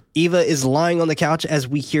 Eva is lying on the couch as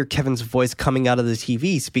we hear Kevin's voice coming out of the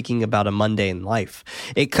TV, speaking about a mundane life.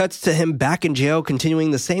 It cuts to him back in jail,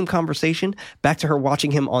 continuing the same conversation, back to her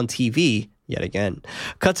watching him on TV yet again.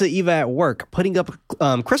 Cut to Eva at work, putting up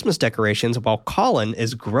Christmas decorations while Colin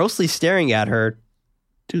is grossly staring at her.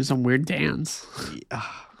 Doing some weird dance.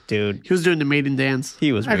 Dude. He was doing the maiden dance.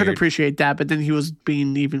 He was I could appreciate that, but then he was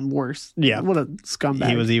being even worse. Yeah. What a scumbag.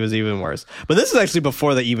 He was even worse. But this is actually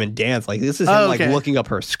before they even dance. Like, this is him like looking up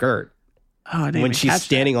her skirt. Oh, I didn't when even she's catch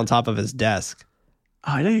standing that. on top of his desk.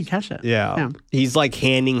 Oh, I didn't even catch that. Yeah. Damn. He's like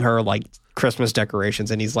handing her like Christmas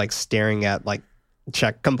decorations, and he's like staring at like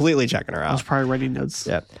completely checking her I was out. probably writing notes.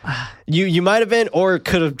 Yeah. You might have been, or it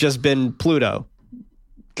could have just been Pluto.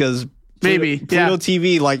 Because Maybe, Pluto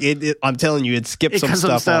TV, like it, I'm telling you, it skipped some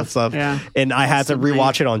stuff on stuff. Yeah. And I had to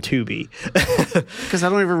rewatch it on Tubi. Because I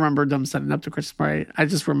don't even remember them setting up the Christmas party. I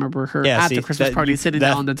just remember her at the Christmas party sitting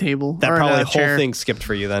down on the table. That or probably the whole chair. thing skipped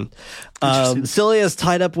for you then. Celia is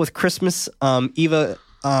tied up with Christmas. Eva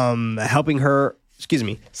helping her. Excuse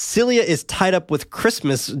me. Celia is tied up with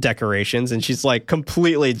Christmas decorations, and she's like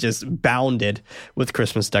completely just bounded with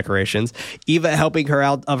Christmas decorations. Eva helping her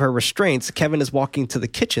out of her restraints. Kevin is walking to the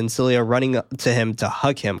kitchen. Celia running up to him to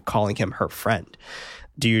hug him, calling him her friend.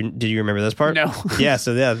 Did you remember this part? No. Yeah.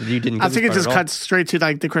 So yeah, you didn't. I think it just cuts straight to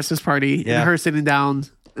like the Christmas party and her sitting down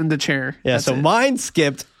in the chair. Yeah. That's so it. mine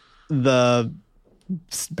skipped the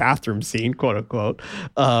bathroom scene, quote unquote,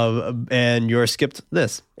 and yours skipped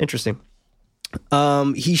this. Interesting.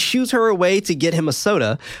 He shoos her away to get him a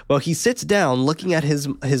soda while he sits down looking at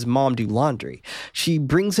his mom do laundry. She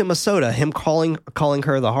brings him a soda, him calling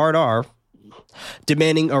her the hard R,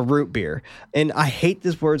 demanding a root beer. And I hate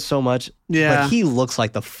this word so much, but he looks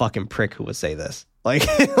like the fucking prick who would say this. Like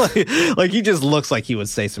he just looks like he would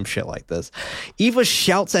say some shit like this. Eva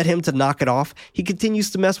shouts at him to knock it off. He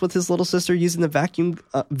continues to mess with his little sister, using the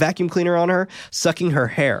vacuum cleaner on her, sucking her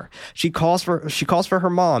hair. She calls for her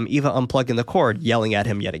mom, Eva unplugging the cord, yelling at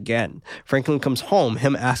him yet again. Franklin comes home,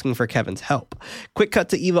 him asking for Kevin's help. Quick cut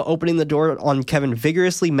to Eva opening the door on Kevin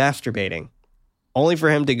vigorously masturbating, only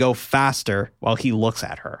for him to go faster while he looks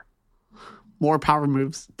at her. More power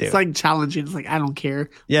moves. Dude. It's like challenging. It's like, I don't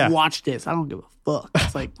care. Yeah. Watch this. I don't give a fuck.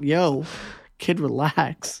 It's like, yo, kid,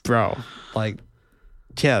 relax. Bro, like,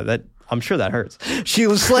 yeah, that I'm sure that hurts. She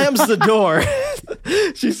slams the door.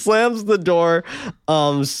 She slams the door,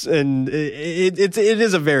 and it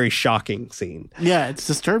is a very shocking scene. Yeah, it's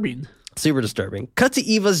disturbing. Super disturbing. Cut to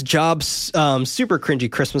Eva's job, super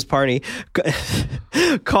cringy Christmas party.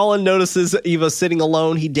 Colin notices Eva sitting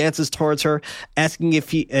alone. He dances towards her, asking if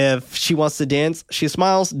she wants to dance. She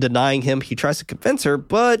smiles, denying him. He tries to convince her,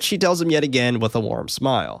 but she tells him yet again with a warm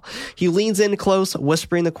smile. He leans in close,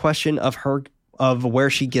 whispering the question of where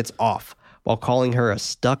she gets off, while calling her a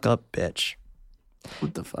stuck-up bitch.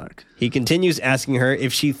 What the fuck? He continues asking her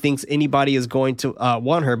if she thinks anybody is going to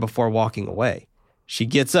want her before walking away. She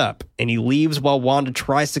gets up, and he leaves while Wanda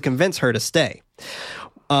tries to convince her to stay.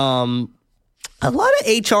 A lot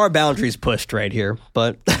of HR boundaries pushed right here,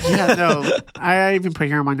 but... Yeah, no. I even put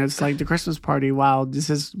here in my notes, like, the Christmas party, wow, this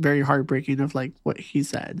is very heartbreaking of, like, what he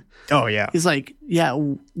said. Oh, yeah. He's like, yeah,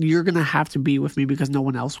 you're going to have to be with me because no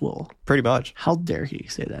one else will. Pretty much. How dare he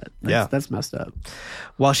say that? Yeah. That's messed up.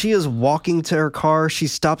 While she is walking to her car, she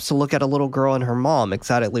stops to look at a little girl and her mom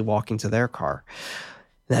excitedly walking to their car.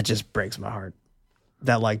 That just breaks my heart.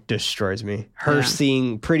 That like destroys me. Her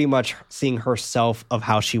seeing herself of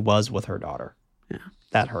how she was with her daughter. Yeah.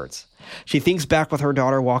 That hurts. She thinks back with her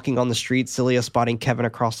daughter walking on the street, Celia spotting Kevin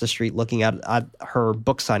across the street looking at her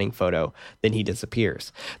book signing photo. Then he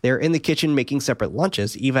disappears. They're in the kitchen making separate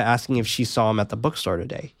lunches, Eva asking if she saw him at the bookstore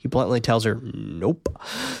today. He bluntly tells her, nope.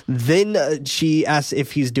 Then she asks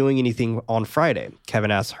if he's doing anything on Friday.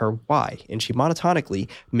 Kevin asks her why, and she monotonically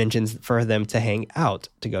mentions for them to hang out,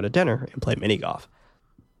 to go to dinner, and play mini golf.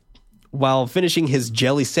 While finishing his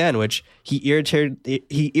jelly sandwich, he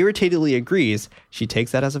irritatedly agrees. She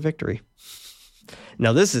takes that as a victory.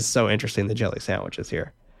 Now, this is so interesting, the jelly sandwiches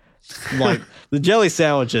here. Like, the jelly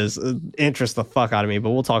sandwiches interest the fuck out of me, but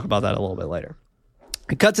we'll talk about that a little bit later.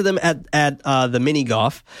 We cut to them at the mini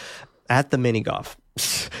golf. At the mini golf.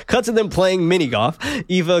 Cut to them playing mini golf.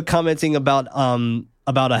 Eva commenting about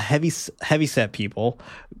a heavy set people,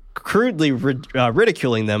 crudely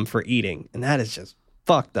ridiculing them for eating. And that is just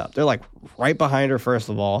fucked up. They're like right behind her, first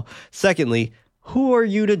of all. Secondly, who are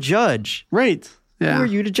you to judge? Right. Yeah. Who are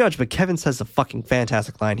you to judge? But Kevin says a fucking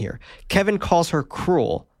fantastic line here. Kevin calls her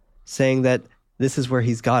cruel, saying that this is where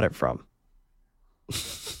he's got it from.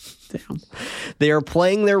 Damn. They are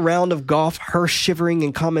playing their round of golf, her shivering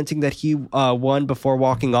and commenting that he won before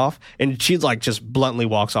walking off. And she's like just bluntly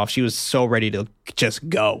walks off. She was so ready to just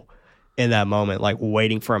go in that moment, like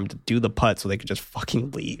waiting for him to do the putt so they could just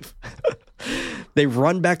fucking leave. They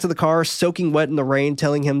run back to the car, soaking wet in the rain,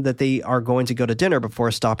 telling him that they are going to go to dinner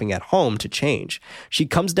before stopping at home to change. She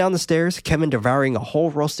comes down the stairs, Kevin devouring a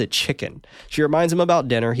whole roasted chicken. She reminds him about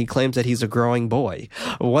dinner. He claims that he's a growing boy.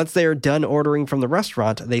 Once they are done ordering from the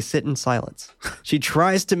restaurant, they sit in silence. She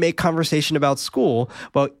tries to make conversation about school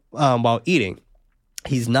while eating.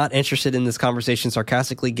 He's not interested in this conversation,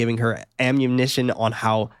 sarcastically giving her ammunition on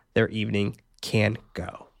how their evening can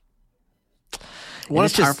go.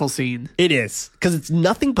 What a powerful scene. It is. Because it's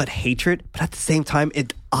nothing but hatred, but at the same time,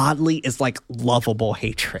 it oddly is like lovable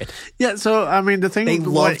hatred. Yeah, so, I mean, the thing they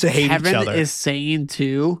love to hate Kevin each other. is saying,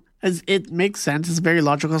 too, is it makes sense. It's very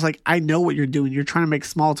logical. It's like, I know what you're doing. You're trying to make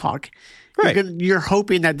small talk. Right. You're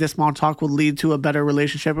hoping that this small talk will lead to a better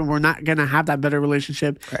relationship, and we're not going to have that better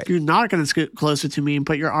relationship. Right. You're not going to get closer to me and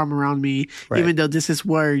put your arm around me, even though this is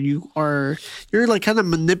where you are. You're like kind of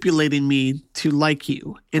manipulating me to like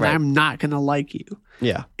you, and I'm not going to like you.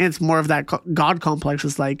 Yeah. And it's more of that God complex.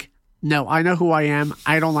 It's like, no, I know who I am.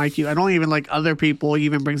 I don't like you. I don't even like other people. He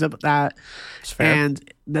even brings up that. And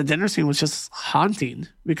the dinner scene was just haunting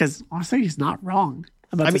because honestly, he's not wrong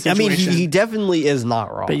about the situation. He definitely is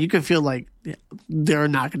not wrong. But you can feel like they're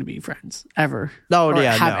not going to be friends ever.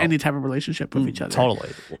 Have any type of relationship with each other. Totally.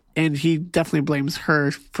 And he definitely blames her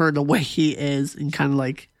for the way he is and kind of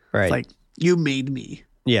like, like you made me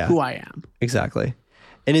who I am. Exactly.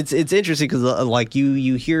 And it's interesting because like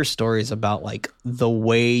you hear stories about like the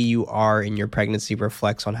way you are in your pregnancy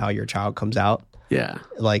reflects on how your child comes out. Yeah.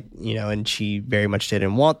 Like, you know, and she very much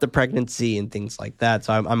didn't want the pregnancy and things like that.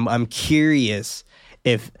 So I'm curious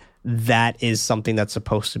if that is something that's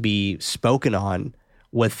supposed to be spoken on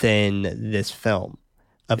within this film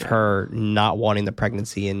of her not wanting the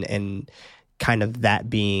pregnancy and kind of that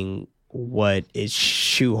being what is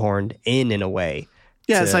shoehorned in a way.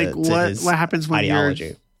 Yeah, it's like what happens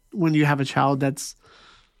when you have a child that's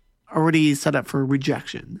already set up for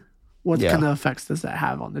rejection? What kind of effects does that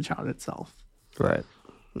have on the child itself? Right.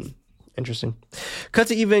 Interesting. Cut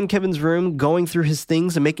to Eva in Kevin's room, going through his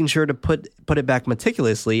things and making sure to put it back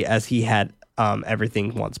meticulously as he had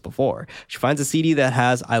everything once before. She finds a CD that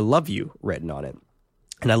has "I Love You" written on it.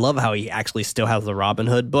 And I love how he actually still has the Robin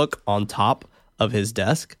Hood book on top of his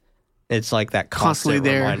desk. It's like that constant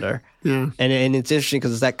reminder. Yeah. And it's interesting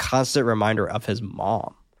because it's that constant reminder of his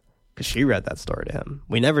mom. Because she read that story to him.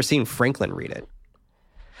 We never seen Franklin read it.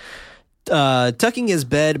 Tucking his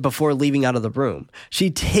bed before leaving out of the room.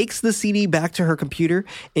 She takes the CD back to her computer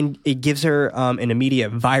and it gives her an immediate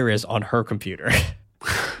virus on her computer.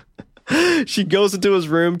 She goes into his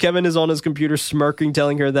room. Kevin is on his computer smirking,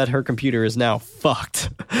 telling her that her computer is now fucked.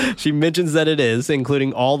 She mentions that it is,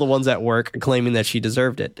 including all the ones at work, claiming that she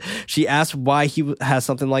deserved it. She asks why he has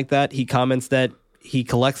something like that. He comments that he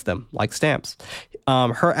collects them like stamps.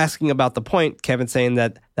 Her asking about the point, Kevin saying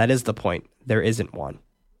that is the point. There isn't one.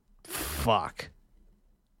 Fuck.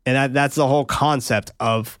 And that's the whole concept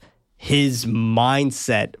of his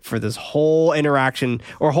mindset for this whole interaction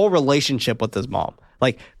or whole relationship with his mom.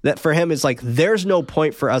 Like that for him is like, there's no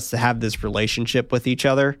point for us to have this relationship with each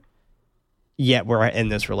other, yet we're in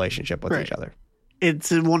this relationship with each other. It's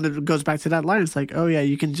one that goes back to that line. It's like, oh yeah,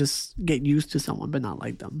 you can just get used to someone, but not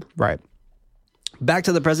like them. Right. Back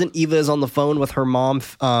to the present, Eva is on the phone with her mom,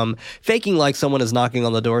 faking like someone is knocking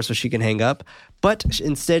on the door so she can hang up. But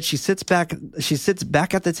instead, she sits back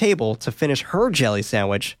at the table to finish her jelly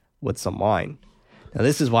sandwich with some wine. Now,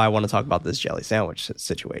 this is why I want to talk about this jelly sandwich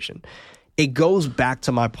situation. It goes back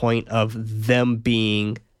to my point of them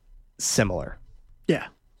being similar Yeah.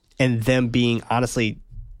 and them being, honestly,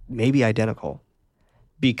 maybe identical.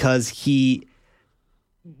 Because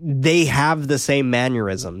they have the same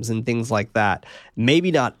mannerisms and things like that.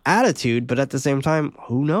 Maybe not attitude, but at the same time,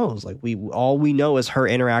 who knows? Like, all we know is her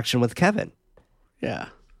interaction with Kevin. Yeah.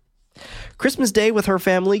 Christmas Day with her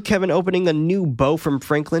family, Kevin opening a new bow from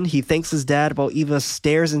Franklin. He thanks his dad while Eva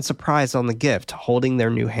stares in surprise on the gift, holding their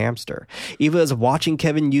new hamster. Eva is watching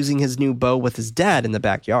Kevin using his new bow with his dad in the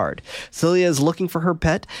backyard. Celia is looking for her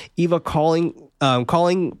pet. Eva calling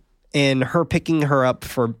and her picking her up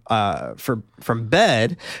from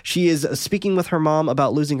bed. She is speaking with her mom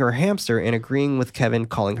about losing her hamster and agreeing with Kevin,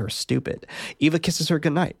 calling her stupid. Eva kisses her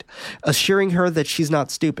goodnight, assuring her that she's not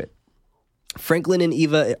stupid. Franklin and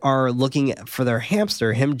Eva are looking for their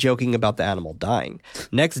hamster, him joking about the animal dying.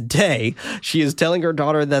 Next day, she is telling her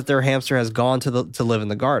daughter that their hamster has gone to live in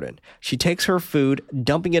the garden. She takes her food,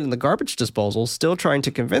 dumping it in the garbage disposal, still trying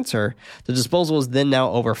to convince her. The disposal is then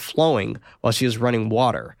now overflowing while she is running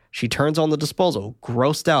water. She turns on the disposal,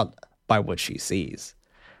 grossed out by what she sees.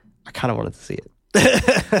 I kind of wanted to see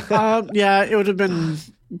it. Yeah, it would have been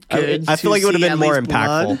good. I feel like it would have been more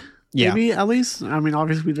impactful. Blood. Yeah. Maybe at least. I mean,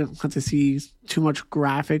 obviously, we didn't have to see too much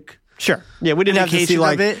graphic. Sure. Yeah, we didn't have to see indication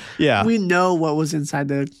like of it. Yeah. We know what was inside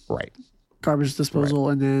the Right. garbage disposal,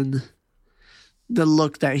 and then the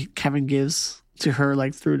look that Kevin gives to her,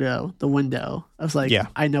 like through the window. I was like, Yeah.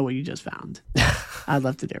 I know what you just found. I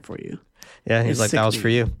left it there for you. Yeah, he's It's like, that was for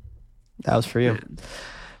you. That was for you.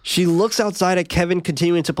 She looks outside at Kevin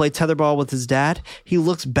continuing to play tetherball with his dad. He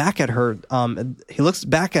looks back at her. He looks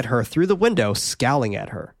back at her through the window, scowling at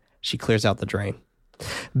her. She clears out the drain.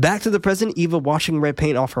 Back to the present, Eva washing red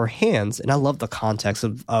paint off her hands, and I love the context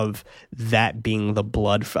of that being the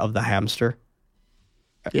blood of the hamster.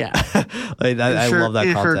 Yeah. I love that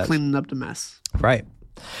and context. her cleaning up the mess. Right.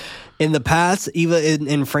 In the past, Eva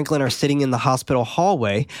and Franklin are sitting in the hospital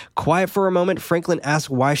hallway. Quiet for a moment, Franklin asks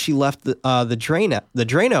why she left the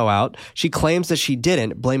Drano out. She claims that she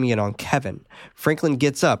didn't, blaming it on Kevin. Franklin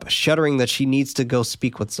gets up, shuddering that she needs to go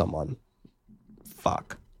speak with someone.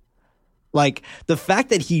 Fuck. Like, the fact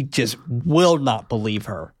that he just will not believe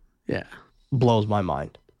her Yeah. blows my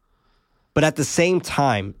mind. But at the same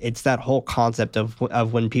time, it's that whole concept of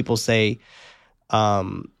when people say,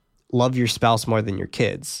 love your spouse more than your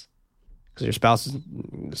kids. Because your spouse is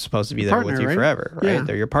supposed to be there Partner, with you right? forever, right? Yeah.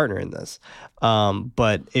 They're your partner in this.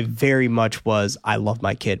 But it very much was, I love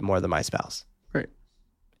my kid more than my spouse. Right.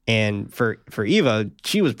 And for Eva,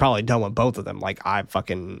 she was probably done with both of them. Like, I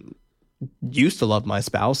fucking used to love my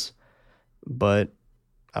spouse, but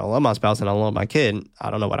I don't love my spouse and I don't love my kid. I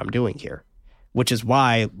don't know what I'm doing here. Which is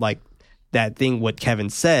why, like, that thing what Kevin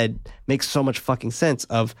said makes so much fucking sense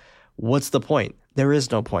of what's the point? There is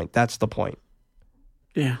no point. That's the point.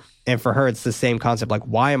 Yeah. And for her, it's the same concept. Like,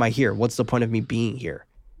 why am I here? What's the point of me being here?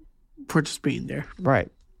 For just being there. Right.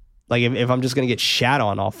 Like, if I'm just going to get shat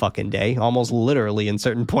on all fucking day, almost literally in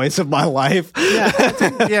certain points of my life. Yeah. I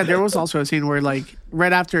think, yeah. There was also a scene where, like,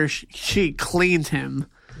 right after she cleaned him,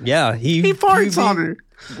 Yeah. he farts on her.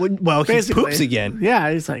 Well, he Basically. poops again. Yeah.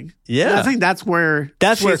 It's like, Yeah. I think that's where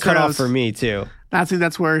That's she where it cut off throws- for me, too. I think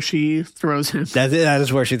that's where she throws him. That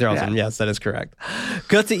is where she throws Yeah. him. Yes, that is correct.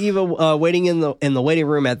 Cut to Eva waiting in the waiting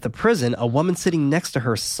room at the prison. A woman sitting next to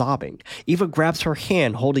her sobbing. Eva grabs her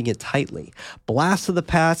hand, holding it tightly. Blast to the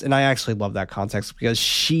past, and I actually love that context because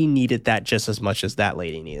she needed that just as much as that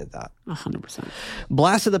lady needed that. 100%.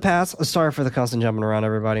 Blast to the past. Sorry for the constant jumping around,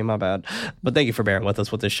 everybody. My bad. But thank you for bearing with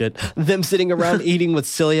us with this shit. Them sitting around eating with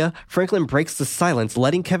Celia. Franklin breaks the silence,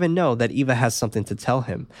 letting Kevin know that Eva has something to tell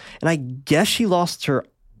him. And I guess she lost her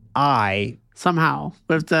eye Somehow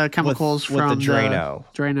with the chemicals with from the Drano.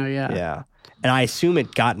 Drano, yeah. Yeah. And I assume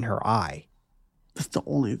it got in her eye. That's the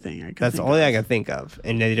only thing I can That's the think only of. thing I can think of.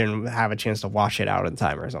 And they didn't have a chance to wash it out in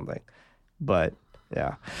time or something. But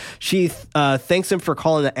yeah. She thanks him for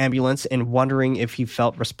calling the ambulance and wondering if he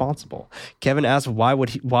felt responsible. Kevin asks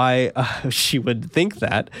why she would think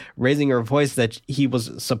that, raising her voice that he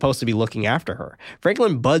was supposed to be looking after her.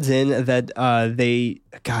 Franklin buds in that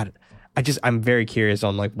I'm very curious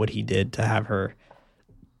on like what he did to have her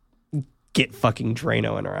get fucking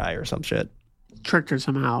Drano in her eye or some shit. Tricked her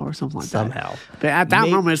somehow or something like Somehow. that. But at that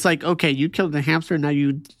Maybe- moment, it's like, okay, you killed the hamster. Now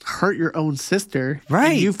you hurt your own sister.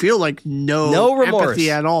 Right. And you feel like no remorse. empathy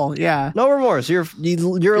at all. Yeah. No remorse. You're a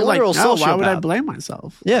You're like, literal no, sociopath. why would I blame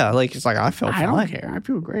myself? Yeah, like it's like I felt I fine. don't care. I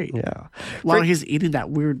feel great. Yeah. While he's eating that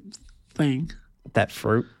weird thing. That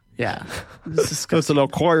fruit. Yeah. It's disgusting. It's an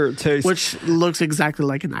acquired taste. Which looks exactly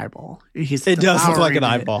like an eyeball. He's It does look like an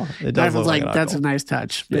devouring eyeball. It I does was look like like, an that's eyeball. a nice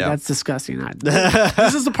touch, but Yeah. that's disgusting.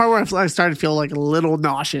 This is the part where I started to feel like a little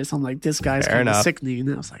nauseous. I'm like, this guy's Fair kind of enough. sickening.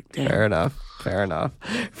 And I was like, damn. Fair enough. Fair enough.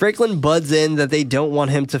 Franklin buds in that they don't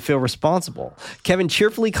want him to feel responsible. Kevin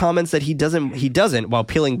cheerfully comments that he doesn't while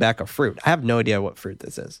peeling back a fruit. I have no idea what fruit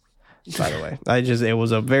this is, by the way. It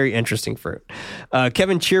was a very interesting fruit.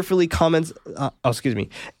 Kevin cheerfully comments,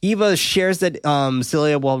 Eva shares that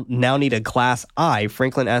Celia will now need a glass eye,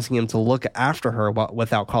 Franklin asking him to look after her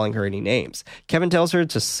without calling her any names. Kevin tells her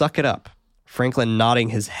to suck it up, Franklin nodding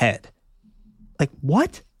his head. Like,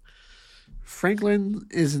 what? Franklin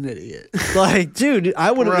is an idiot. Like, dude,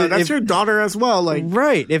 I would Bro, have. that's your daughter as well. Like,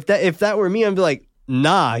 Right. If that were me, I'd be like,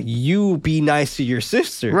 nah, you be nice to your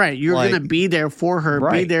sister. right. You're Like, going to be there for her, be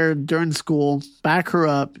Right. there during school, back her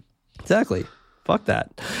up. Exactly. Fuck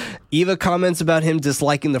that. Eva comments about him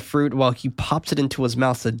disliking the fruit while he pops it into his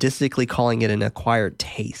mouth, sadistically calling it an acquired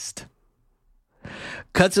taste.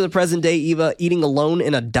 Cut to the present day, Eva eating alone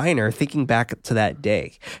in a diner, thinking back to that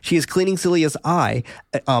day. She is cleaning Celia's eye,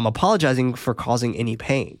 apologizing for causing any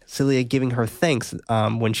pain. Celia giving her thanks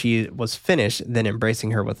when she was finished, then embracing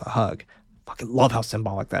her with a hug. Fucking love how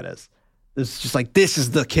symbolic that is. It's just like, this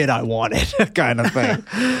is the kid I wanted kind of thing.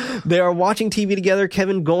 They are watching TV together,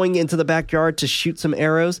 Kevin going into the backyard to shoot some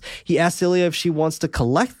arrows. He asks Celia if she wants to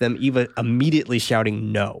collect them, Eva immediately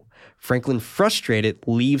shouting no. Franklin, frustrated,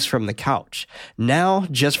 leaves from the couch. Now,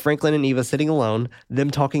 just Franklin and Eva sitting alone, them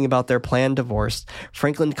talking about their planned divorce,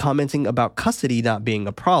 Franklin commenting about custody not being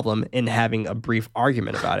a problem and having a brief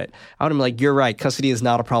argument about it. I would have been like, you're right, custody is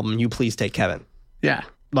not a problem. You please take Kevin. Yeah.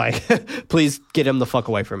 Like, please get him the fuck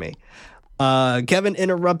away from me. Kevin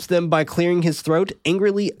interrupts them by clearing his throat,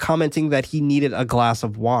 angrily commenting that he needed a glass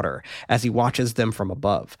of water as he watches them from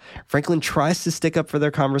above. Franklin tries to stick up for their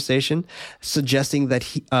conversation, suggesting that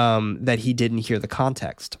he didn't hear the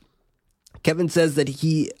context. Kevin says that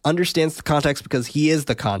he understands the context because he is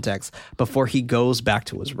the context before he goes back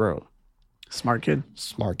to his room. Smart kid.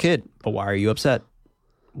 Smart kid, but why are you upset?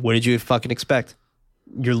 What did you fucking expect?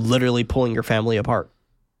 You're literally pulling your family apart.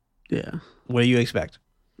 Yeah. What do you expect?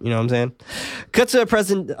 You know what I'm saying? Cut to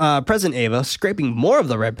present Ava scraping more of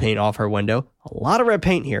the red paint off her window. A lot of red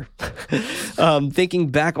paint here. Thinking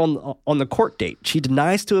back on the court date, she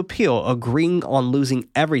denies to appeal, agreeing on losing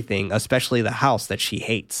everything, especially the house that she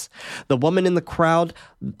hates. The woman in the crowd,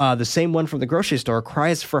 the same one from the grocery store,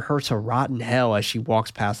 cries for her to rot in hell as she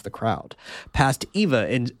walks past the crowd. Past Eva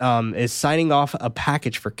is signing off a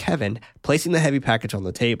package for Kevin, placing the heavy package on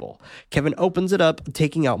the table. Kevin opens it up,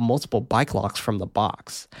 taking out multiple bike locks from the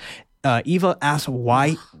box. Eva asks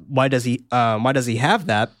why does he have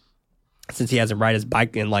that, since he hasn't ride his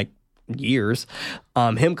bike in like years.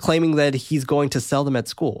 Him claiming that he's going to sell them at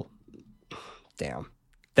school. Damn.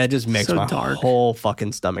 That just makes So my dark. whole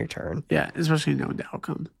fucking stomach turn. Yeah. Especially knowing the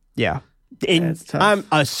outcome. Yeah. And it's tough.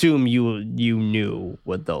 I assume you knew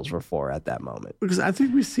what those were for at that moment. Because I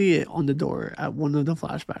think we see it on the door at one of the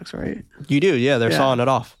flashbacks, right? You do, yeah. They're Yeah. sawing it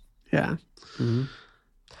off. Yeah. Mm-hmm.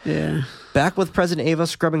 Yeah. Back with President Ava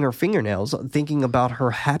scrubbing her fingernails, thinking about her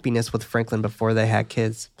happiness with Franklin before they had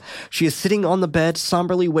kids. She is sitting on the bed,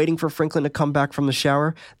 somberly waiting for Franklin to come back from the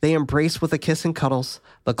shower. They embrace with a kiss and cuddles,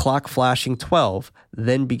 the clock flashing 12,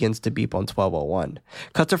 then begins to beep on 12:01.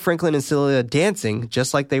 Cut to Franklin and Celia dancing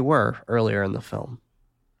just like they were earlier in the film.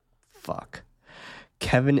 Fuck.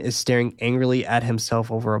 Kevin is staring angrily at himself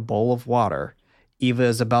over a bowl of water. Eva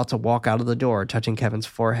is about to walk out of the door, touching Kevin's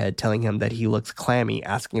forehead, telling him that he looks clammy,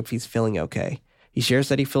 asking if he's feeling okay. He shares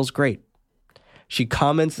that he feels great. She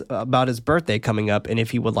comments about his birthday coming up and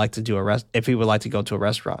if he would like to go to a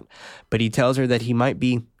restaurant, but he tells her that he might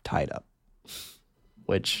be tied up,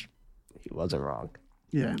 which he wasn't wrong.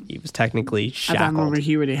 Yeah. He was technically At that shackled. moment,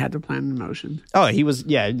 he already had the plan in motion. Oh, he was.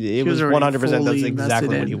 Yeah, it was was already 100%. That's fully exactly invested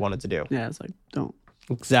what in. he wanted to do. Yeah. It's like, don't.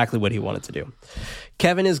 Exactly what he wanted to do.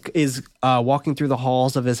 Kevin is walking through the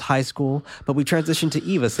halls of his high school, but we transition to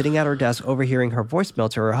Eva sitting at her desk, overhearing her voicemail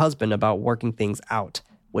to her husband about working things out,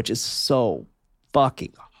 which is so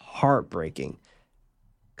fucking heartbreaking.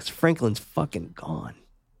 Because Franklin's fucking gone.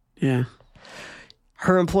 Yeah.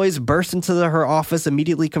 Her employees burst into her office,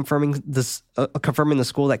 immediately confirming the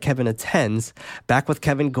school that Kevin attends, back with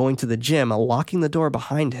Kevin going to the gym, locking the door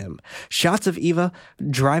behind him. Shots of Eva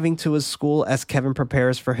driving to his school as Kevin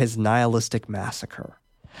prepares for his nihilistic massacre.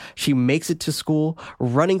 She makes it to school,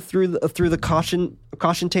 running through the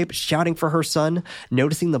caution tape, shouting for her son.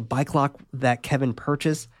 Noticing the bike lock that Kevin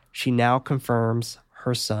purchased, she now confirms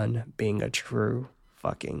her son being a true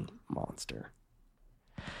fucking monster.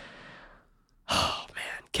 Oh,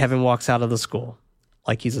 man. Kevin walks out of the school.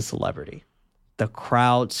 like he's a celebrity. The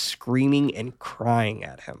crowd screaming and crying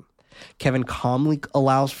at him. Kevin calmly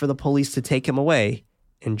allows for the police to take him away,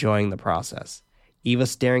 enjoying the process. Eva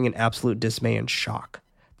staring in absolute dismay and shock.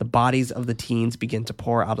 The bodies of the teens begin to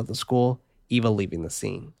pour out of the school, Eva leaving the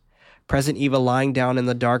scene. Present Eva lying down in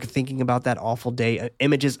the dark, thinking about that awful day,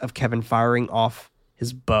 images of Kevin firing off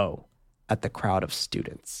his bow at the crowd of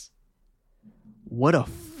students. What a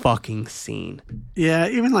fucking scene. Yeah,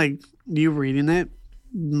 even like you reading it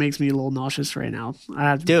makes me a little nauseous right now. I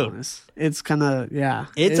have to be honest. It's kind of, yeah.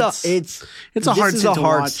 It's a hard scene to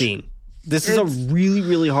watch. Scene. This is a really,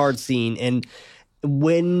 really hard scene. And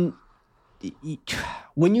when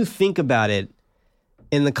you think about it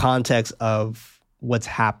in the context of what's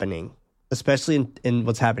happening, especially in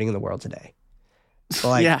what's happening in the world today,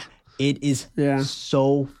 like, it is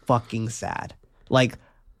so fucking sad. Like,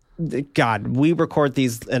 God, we record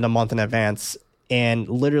these in a month in advance, and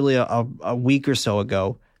literally a week or so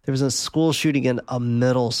ago, there was a school shooting in a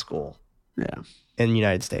middle school in the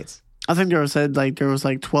United States. I think there was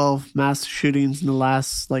 12 mass shootings in the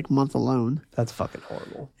last month alone. That's fucking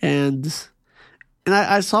horrible. And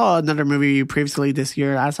I saw another movie previously this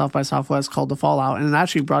year at South by Southwest called The Fallout, and I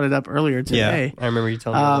actually brought it up earlier today. Yeah, I remember you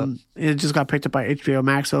telling me about that. It just got picked up by HBO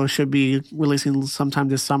Max, so it should be releasing sometime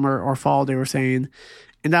this summer or fall, they were saying.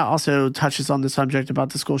 And that also touches on the subject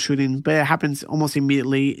about the school shooting, but it happens almost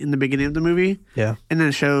immediately in the beginning of the movie. Yeah. And then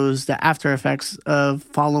it shows the after effects of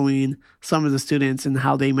following some of the students and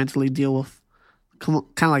how they mentally deal with kind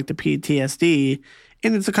of like the PTSD.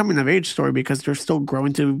 And it's a coming of age story because they're still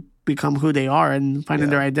growing to become who they are and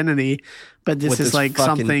finding their identity. But this is like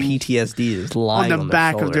something PTSD is lying on the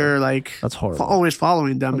back of their that's horrible. Always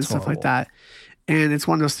following them and stuff like that. And it's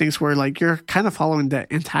one of those things where you're kind of following the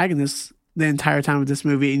antagonist the entire time of this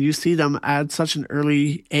movie, and you see them at such an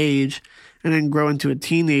early age and then grow into a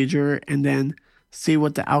teenager and then see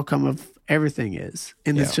what the outcome of everything is.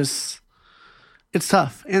 And it's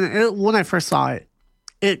tough. And when I first saw it,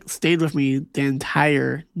 it stayed with me the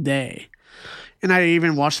entire day. And I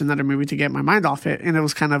even watched another movie to get my mind off it, and it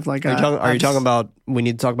was kind of like are you talking about, we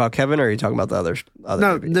need to talk about Kevin, or are you talking about the other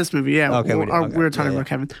movie? This movie, yeah. Okay, we were talking about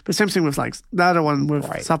Kevin. But same thing with the other one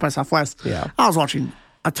with South by Southwest. Yeah. I was watching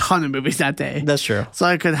a ton of movies that day. That's true. So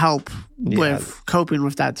I could help with coping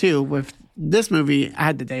with that too. With this movie, I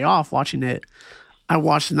had the day off watching it. I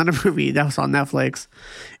watched another movie that was on Netflix,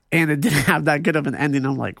 and it didn't have that good of an ending.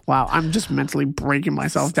 I'm like, wow, I'm just mentally breaking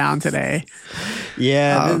myself down today.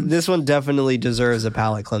 Yeah, this one definitely deserves a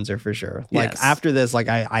palate cleanser for sure. After this,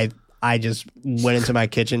 I just went into my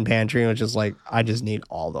kitchen pantry and was just like, I just need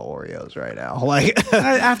all the Oreos right now. I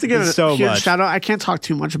have to give it a huge shout out. I can't talk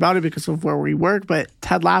too much about it because of where we work, but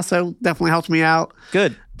Ted Lasso definitely helped me out.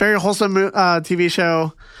 Good. Very wholesome TV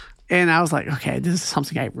show. And I was like, okay, this is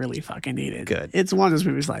something I really fucking needed. Good. It's one of those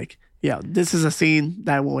movies this is a scene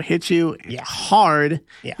that will hit you hard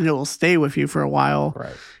and it will stay with you for a while.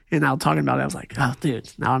 Right. And now talking about it, I was like, oh,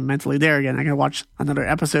 dude, now I'm mentally there again. I got to watch another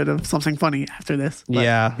episode of something funny after this. But,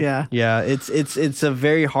 yeah. It's a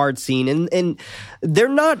very hard scene. And they're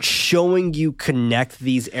not showing you connect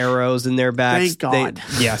these arrows in their backs. Thank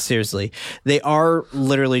God. Seriously. They are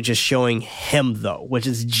literally just showing him, though, which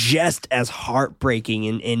is just as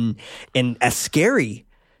heartbreaking and as scary.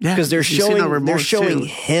 Yeah, because they're showing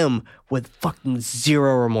him with fucking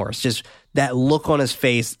zero remorse. Just that look on his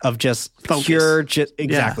face of just focus.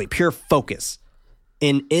 Pure focus.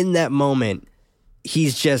 And in that moment,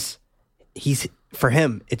 he's for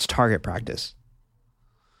him, it's target practice.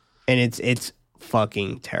 And it's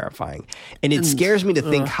fucking terrifying. And it scares me to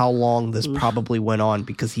think how long this probably went on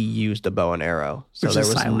because he used a bow and arrow. So there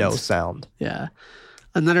was no sound. Yeah.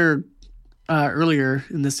 Another earlier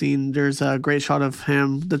in the scene, there's a great shot of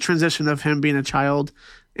him, the transition of him being a child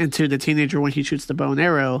into the teenager when he shoots the bow and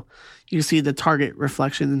arrow. You see the target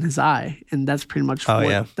reflection in his eye, and that's pretty much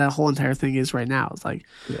what that whole entire thing is right now. It's like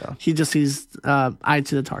he just sees eye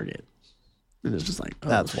to the target, and it's just like, oh,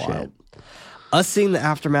 that's shit. Wild. Us seeing the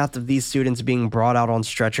aftermath of these students being brought out on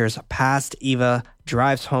stretchers past Eva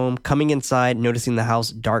drives home, coming inside, noticing the house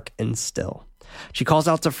dark and still. She calls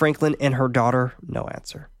out to Franklin and her daughter, no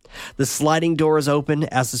answer. The sliding door is open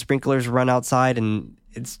as the sprinklers run outside, and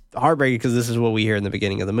it's heartbreaking because this is what we hear in the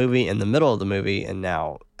beginning of the movie, in the middle of the movie, and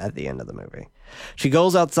now at the end of the movie. She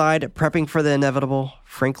goes outside, prepping for the inevitable.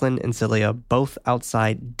 Franklin and Celia both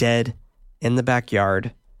outside, dead in the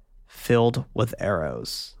backyard, filled with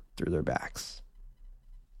arrows through their backs.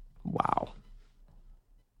 Wow.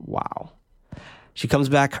 She comes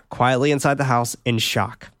back quietly inside the house in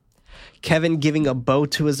shock. Kevin giving a bow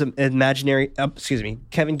to his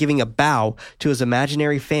Kevin giving a bow to his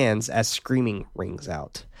imaginary fans as screaming rings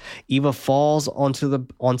out. Eva falls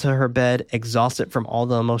onto her bed, exhausted from all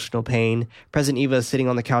the emotional pain. Present Eva is sitting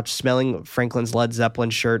on the couch, smelling Franklin's Led Zeppelin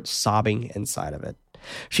shirt, sobbing inside of it.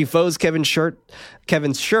 She folds Kevin's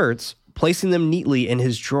shirts, placing them neatly in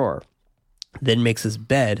his drawer, then makes his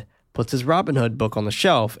bed, puts his Robin Hood book on the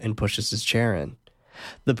shelf, and pushes his chair in.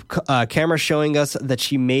 The camera showing us that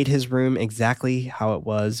she made his room exactly how it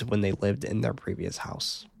was when they lived in their previous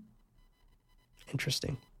house.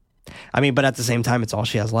 Interesting. I mean, but at the same time, it's all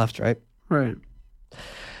she has left, right? Right.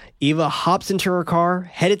 Eva hops into her car,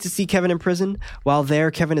 headed to see Kevin in prison. While there,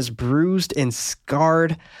 Kevin is bruised and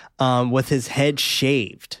scarred with his head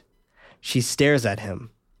shaved. She stares at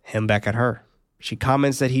him back at her. She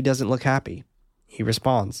comments that he doesn't look happy. He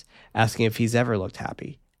responds, asking if he's ever looked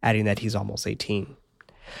happy, adding that he's almost 18.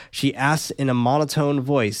 She asks in a monotone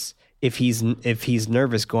voice if he's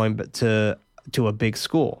nervous going to a big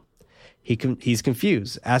school. He's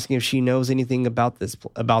confused, asking if she knows anything about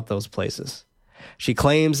those places. She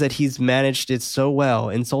claims that he's managed it so well,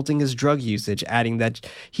 insulting his drug usage, adding that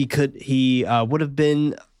he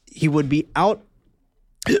would be out.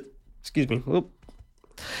 Excuse me. Whoop.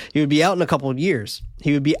 He would be out in a couple of years.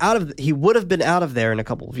 He would have been out of there in a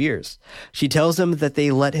couple of years. She tells him that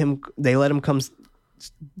they let him come.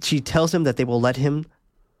 She tells him that they will let him.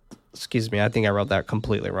 Excuse me, I think I wrote that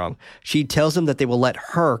completely wrong. She tells him that they will let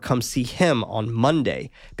her come see him on Monday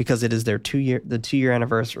because it is their 2-year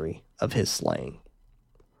anniversary of his slaying.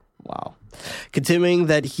 Wow. Continuing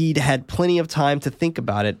that he'd had plenty of time to think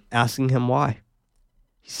about it, asking him why.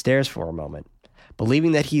 He stares for a moment,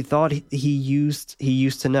 believing that he thought he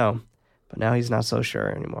used to know, but now he's not so sure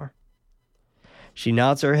anymore. She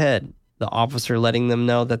nods her head, the officer letting them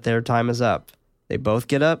know that their time is up. They both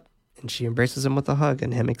get up, and she embraces him with a hug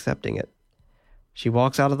and him accepting it. She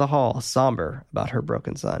walks out of the hall, somber about her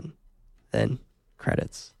broken son. Then,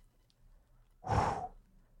 credits. Whew.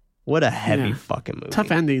 What a heavy fucking movie.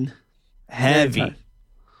 Tough ending. Heavy. Tough.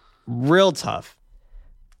 Real tough.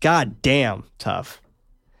 God damn tough.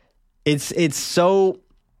 It's so...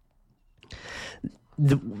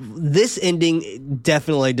 This ending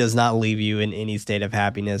definitely does not leave you in any state of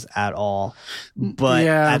happiness at all. But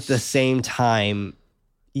at the same time,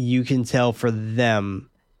 you can tell for them,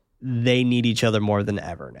 they need each other more than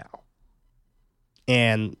ever now.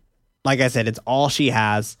 And like I said, it's all she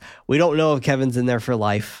has. We don't know if Kevin's in there for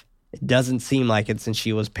life. It doesn't seem like it since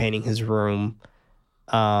she was painting his room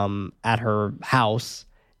at her house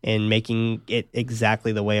and making it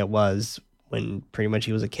exactly the way it was when pretty much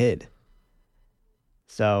he was a kid.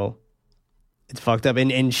 So it's fucked up.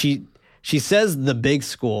 And she says the big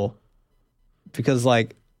school because,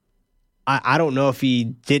 like, I don't know if he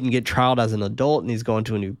didn't get trialed as an adult and he's going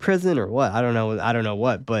to a new prison or what. I don't know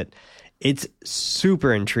what, but it's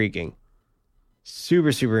super intriguing.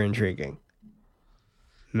 Super, super intriguing.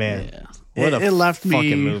 Man, what a left fucking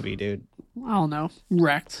me, movie, dude. I don't know,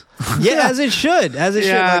 wrecked. Yeah, as it should.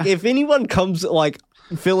 Like, if anyone comes, like,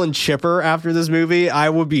 feeling chipper after this movie, I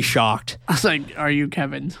would be shocked. I was like, are you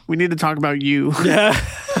Kevin? We need to talk about you. Yeah.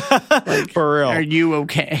 Like, for real. Are you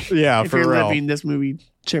okay? Yeah, if for you're real. living this movie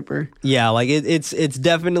chipper. Yeah, like it's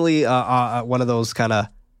definitely one of those kind of,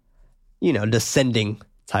 descending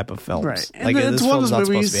type of films. Right. And like it's this one of film's those not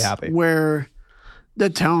supposed movies to be happy. where the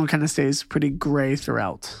tone kind of stays pretty gray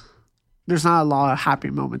throughout. There's not a lot of happy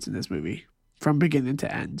moments in this movie from beginning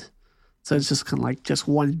to end. So it's just kind of like just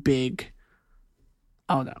one big,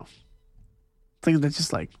 oh no, thing that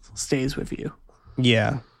just like stays with you.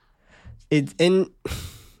 Yeah. It's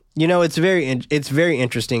very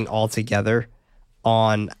interesting altogether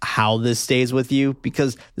on how this stays with you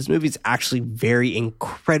because this movie's actually very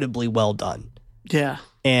incredibly well done. Yeah.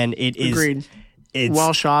 And it is Agreed. It's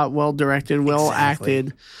well shot, well directed, well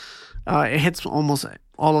acted. It hits almost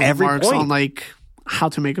all of the every marks point on like how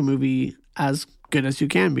to make a movie as good as you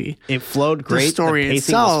can be. It flowed great. The story the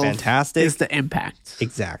pacing itself was fantastic. is the impact.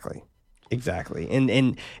 Exactly.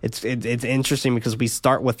 And it's interesting because we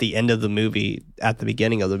start with the end of the movie at the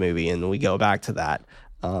beginning of the movie and we go back to that.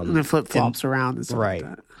 And it flip flops around and stuff right.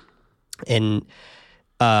 like that.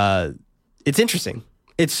 And it's interesting.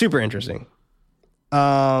 It's super interesting.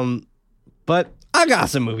 But I got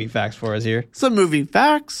some movie facts for us here. Some movie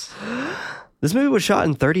facts. This movie was shot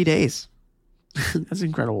in 30 days. That's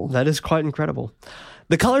incredible. That is quite incredible.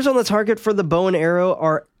 The colors on the target for the bow and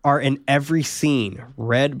arrow are in every scene.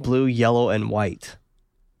 Red, blue, yellow, and white.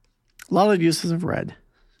 A lot of uses of red.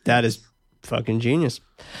 That is fucking genius.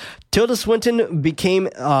 Tilda Swinton became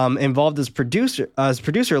involved as producer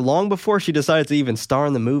long before she decided to even star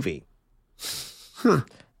in the movie.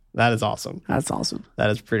 That is awesome. That's awesome. That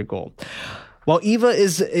is pretty cool. While Eva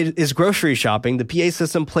is grocery shopping, the PA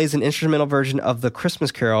system plays an instrumental version of the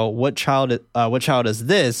Christmas Carol, What Child Is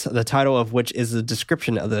This?, the title of which is a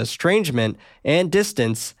description of the estrangement and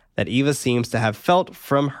distance that Eva seems to have felt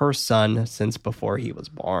from her son since before he was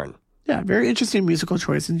born. Yeah, very interesting musical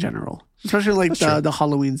choice in general, especially like the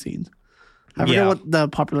Halloween scene. I forget what the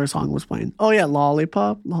popular song was playing. Oh yeah,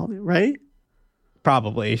 Lollipop, right?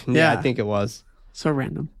 Probably. Yeah, I think it was. So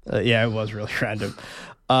random. Yeah, it was really random.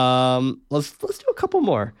 Let's do a couple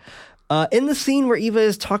more. In the scene where Eva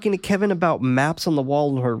is talking to Kevin about maps on the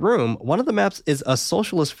wall in her room, one of the maps is a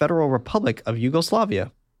Socialist Federal Republic of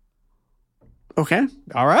Yugoslavia. Okay.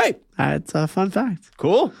 All right. That's a fun fact.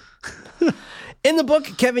 Cool. In the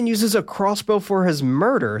book, Kevin uses a crossbow for his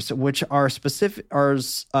murders, which are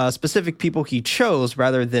specific people he chose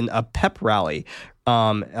rather than a pep rally,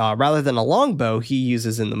 rather than a longbow he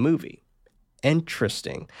uses in the movie.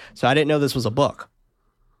 Interesting. So I didn't know this was a book.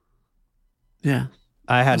 Yeah.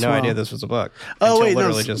 I had no idea this was a book. Oh wait,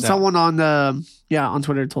 no. Someone on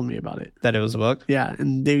Twitter told me about it. That it was a book? Yeah,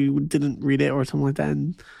 and they didn't read it or something like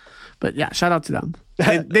that. But yeah, shout out to them.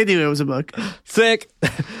 They knew it was a book. Sick.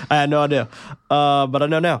 I had no idea. But I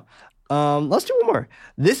know now. Let's do one more.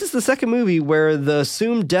 This is the second movie where the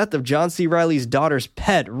assumed death of John C. Reilly's daughter's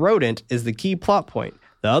pet, Rodent, is the key plot point.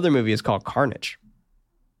 The other movie is called Carnage.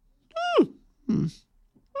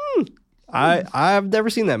 I've never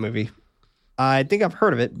seen that movie. I think I've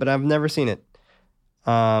heard of it, but I've never seen it.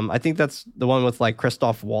 I think that's the one with like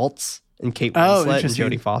Christoph Waltz and Kate Winslet and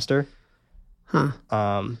Jodie Foster. Huh.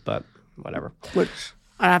 But whatever. Which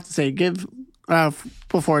I have to say,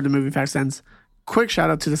 before the movie fact ends, quick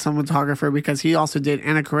shout out to the cinematographer because he also did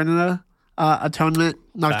Anna Karenina, Atonement,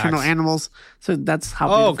 Nocturnal Animals. So that's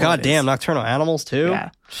how. Oh god damn, Nocturnal Animals too.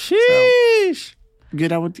 Yeah. Sheesh. So,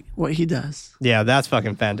 good at what he does. Yeah, that's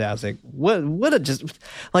fucking fantastic. What a just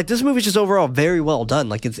like this movie's just overall very well done.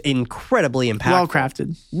 Like it's incredibly impactful. Well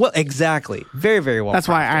crafted. Well, exactly. Very, very well. That's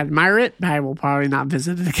why I admire it, but I will probably not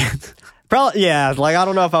visit it again. Probably, yeah. Like I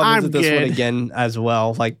don't know if I'll visit this one again as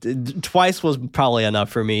well. Like twice was probably enough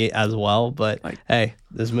for me as well. But hey,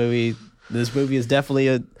 this movie is definitely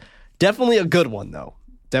a good one though.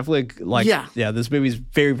 Definitely this movie is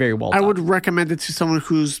very, very well done. I would recommend it to someone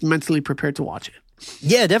who's mentally prepared to watch it.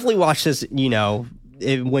 Yeah, definitely watch this,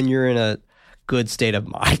 when you're in a good state of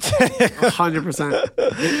mind.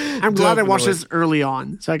 100%. I'm glad I watched this early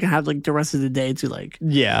on so I can have like the rest of the day to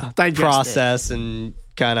digest process and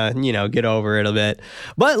kind of, get over it a bit.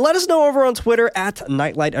 But let us know over on Twitter at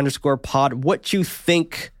 @nightlight_pod what you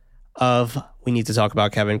think of We Need to Talk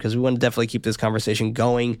About Kevin, because we want to definitely keep this conversation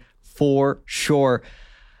going for sure.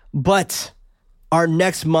 But our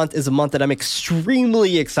next month is a month that I'm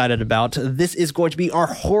extremely excited about. This is going to be our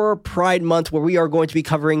Horror Pride Month, where we are going to be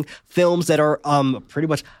covering films that are pretty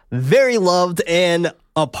much very loved and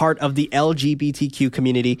a part of the LGBTQ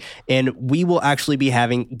community. And we will actually be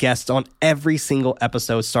having guests on every single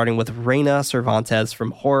episode, starting with Reina Cervantes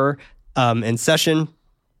from Horror in Session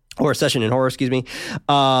in Horror, excuse me.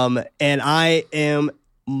 And I am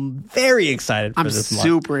very excited for this month. I'm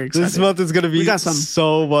super excited. This month is going to be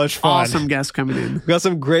so much fun. Awesome guests coming in. We got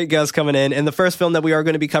some great guests coming in. And the first film that we are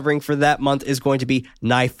going to be covering for that month is going to be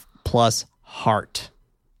Knife Plus Heart.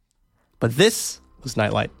 But this was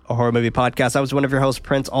Nightlight, a horror movie podcast. I was one of your hosts,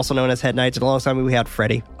 Prince, also known as Head Knights, and alongside me we had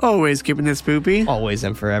Freddie. Always keeping it spoopy. Always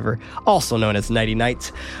and forever. Also known as Nighty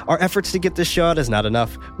Nights. Our efforts to get this show out is not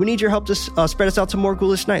enough. We need your help to spread us out to more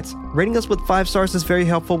ghoulish nights. Rating us with 5 stars is very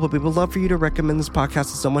helpful, but we would love for you to recommend this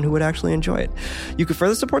podcast to someone who would actually enjoy it. You can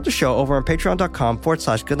further support the show over on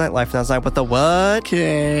patreon.com/goodnightlife. Now, with the what?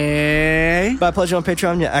 Okay. By pledging on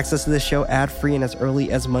Patreon, you have access to this show ad-free and as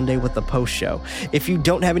early as Monday with the post show. If you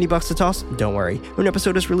don't have any bucks to toss, don't worry. An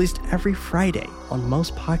episode is released every Friday on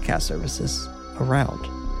most podcast services around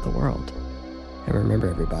the world. And remember,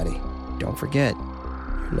 everybody, don't forget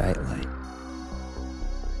your nightlight.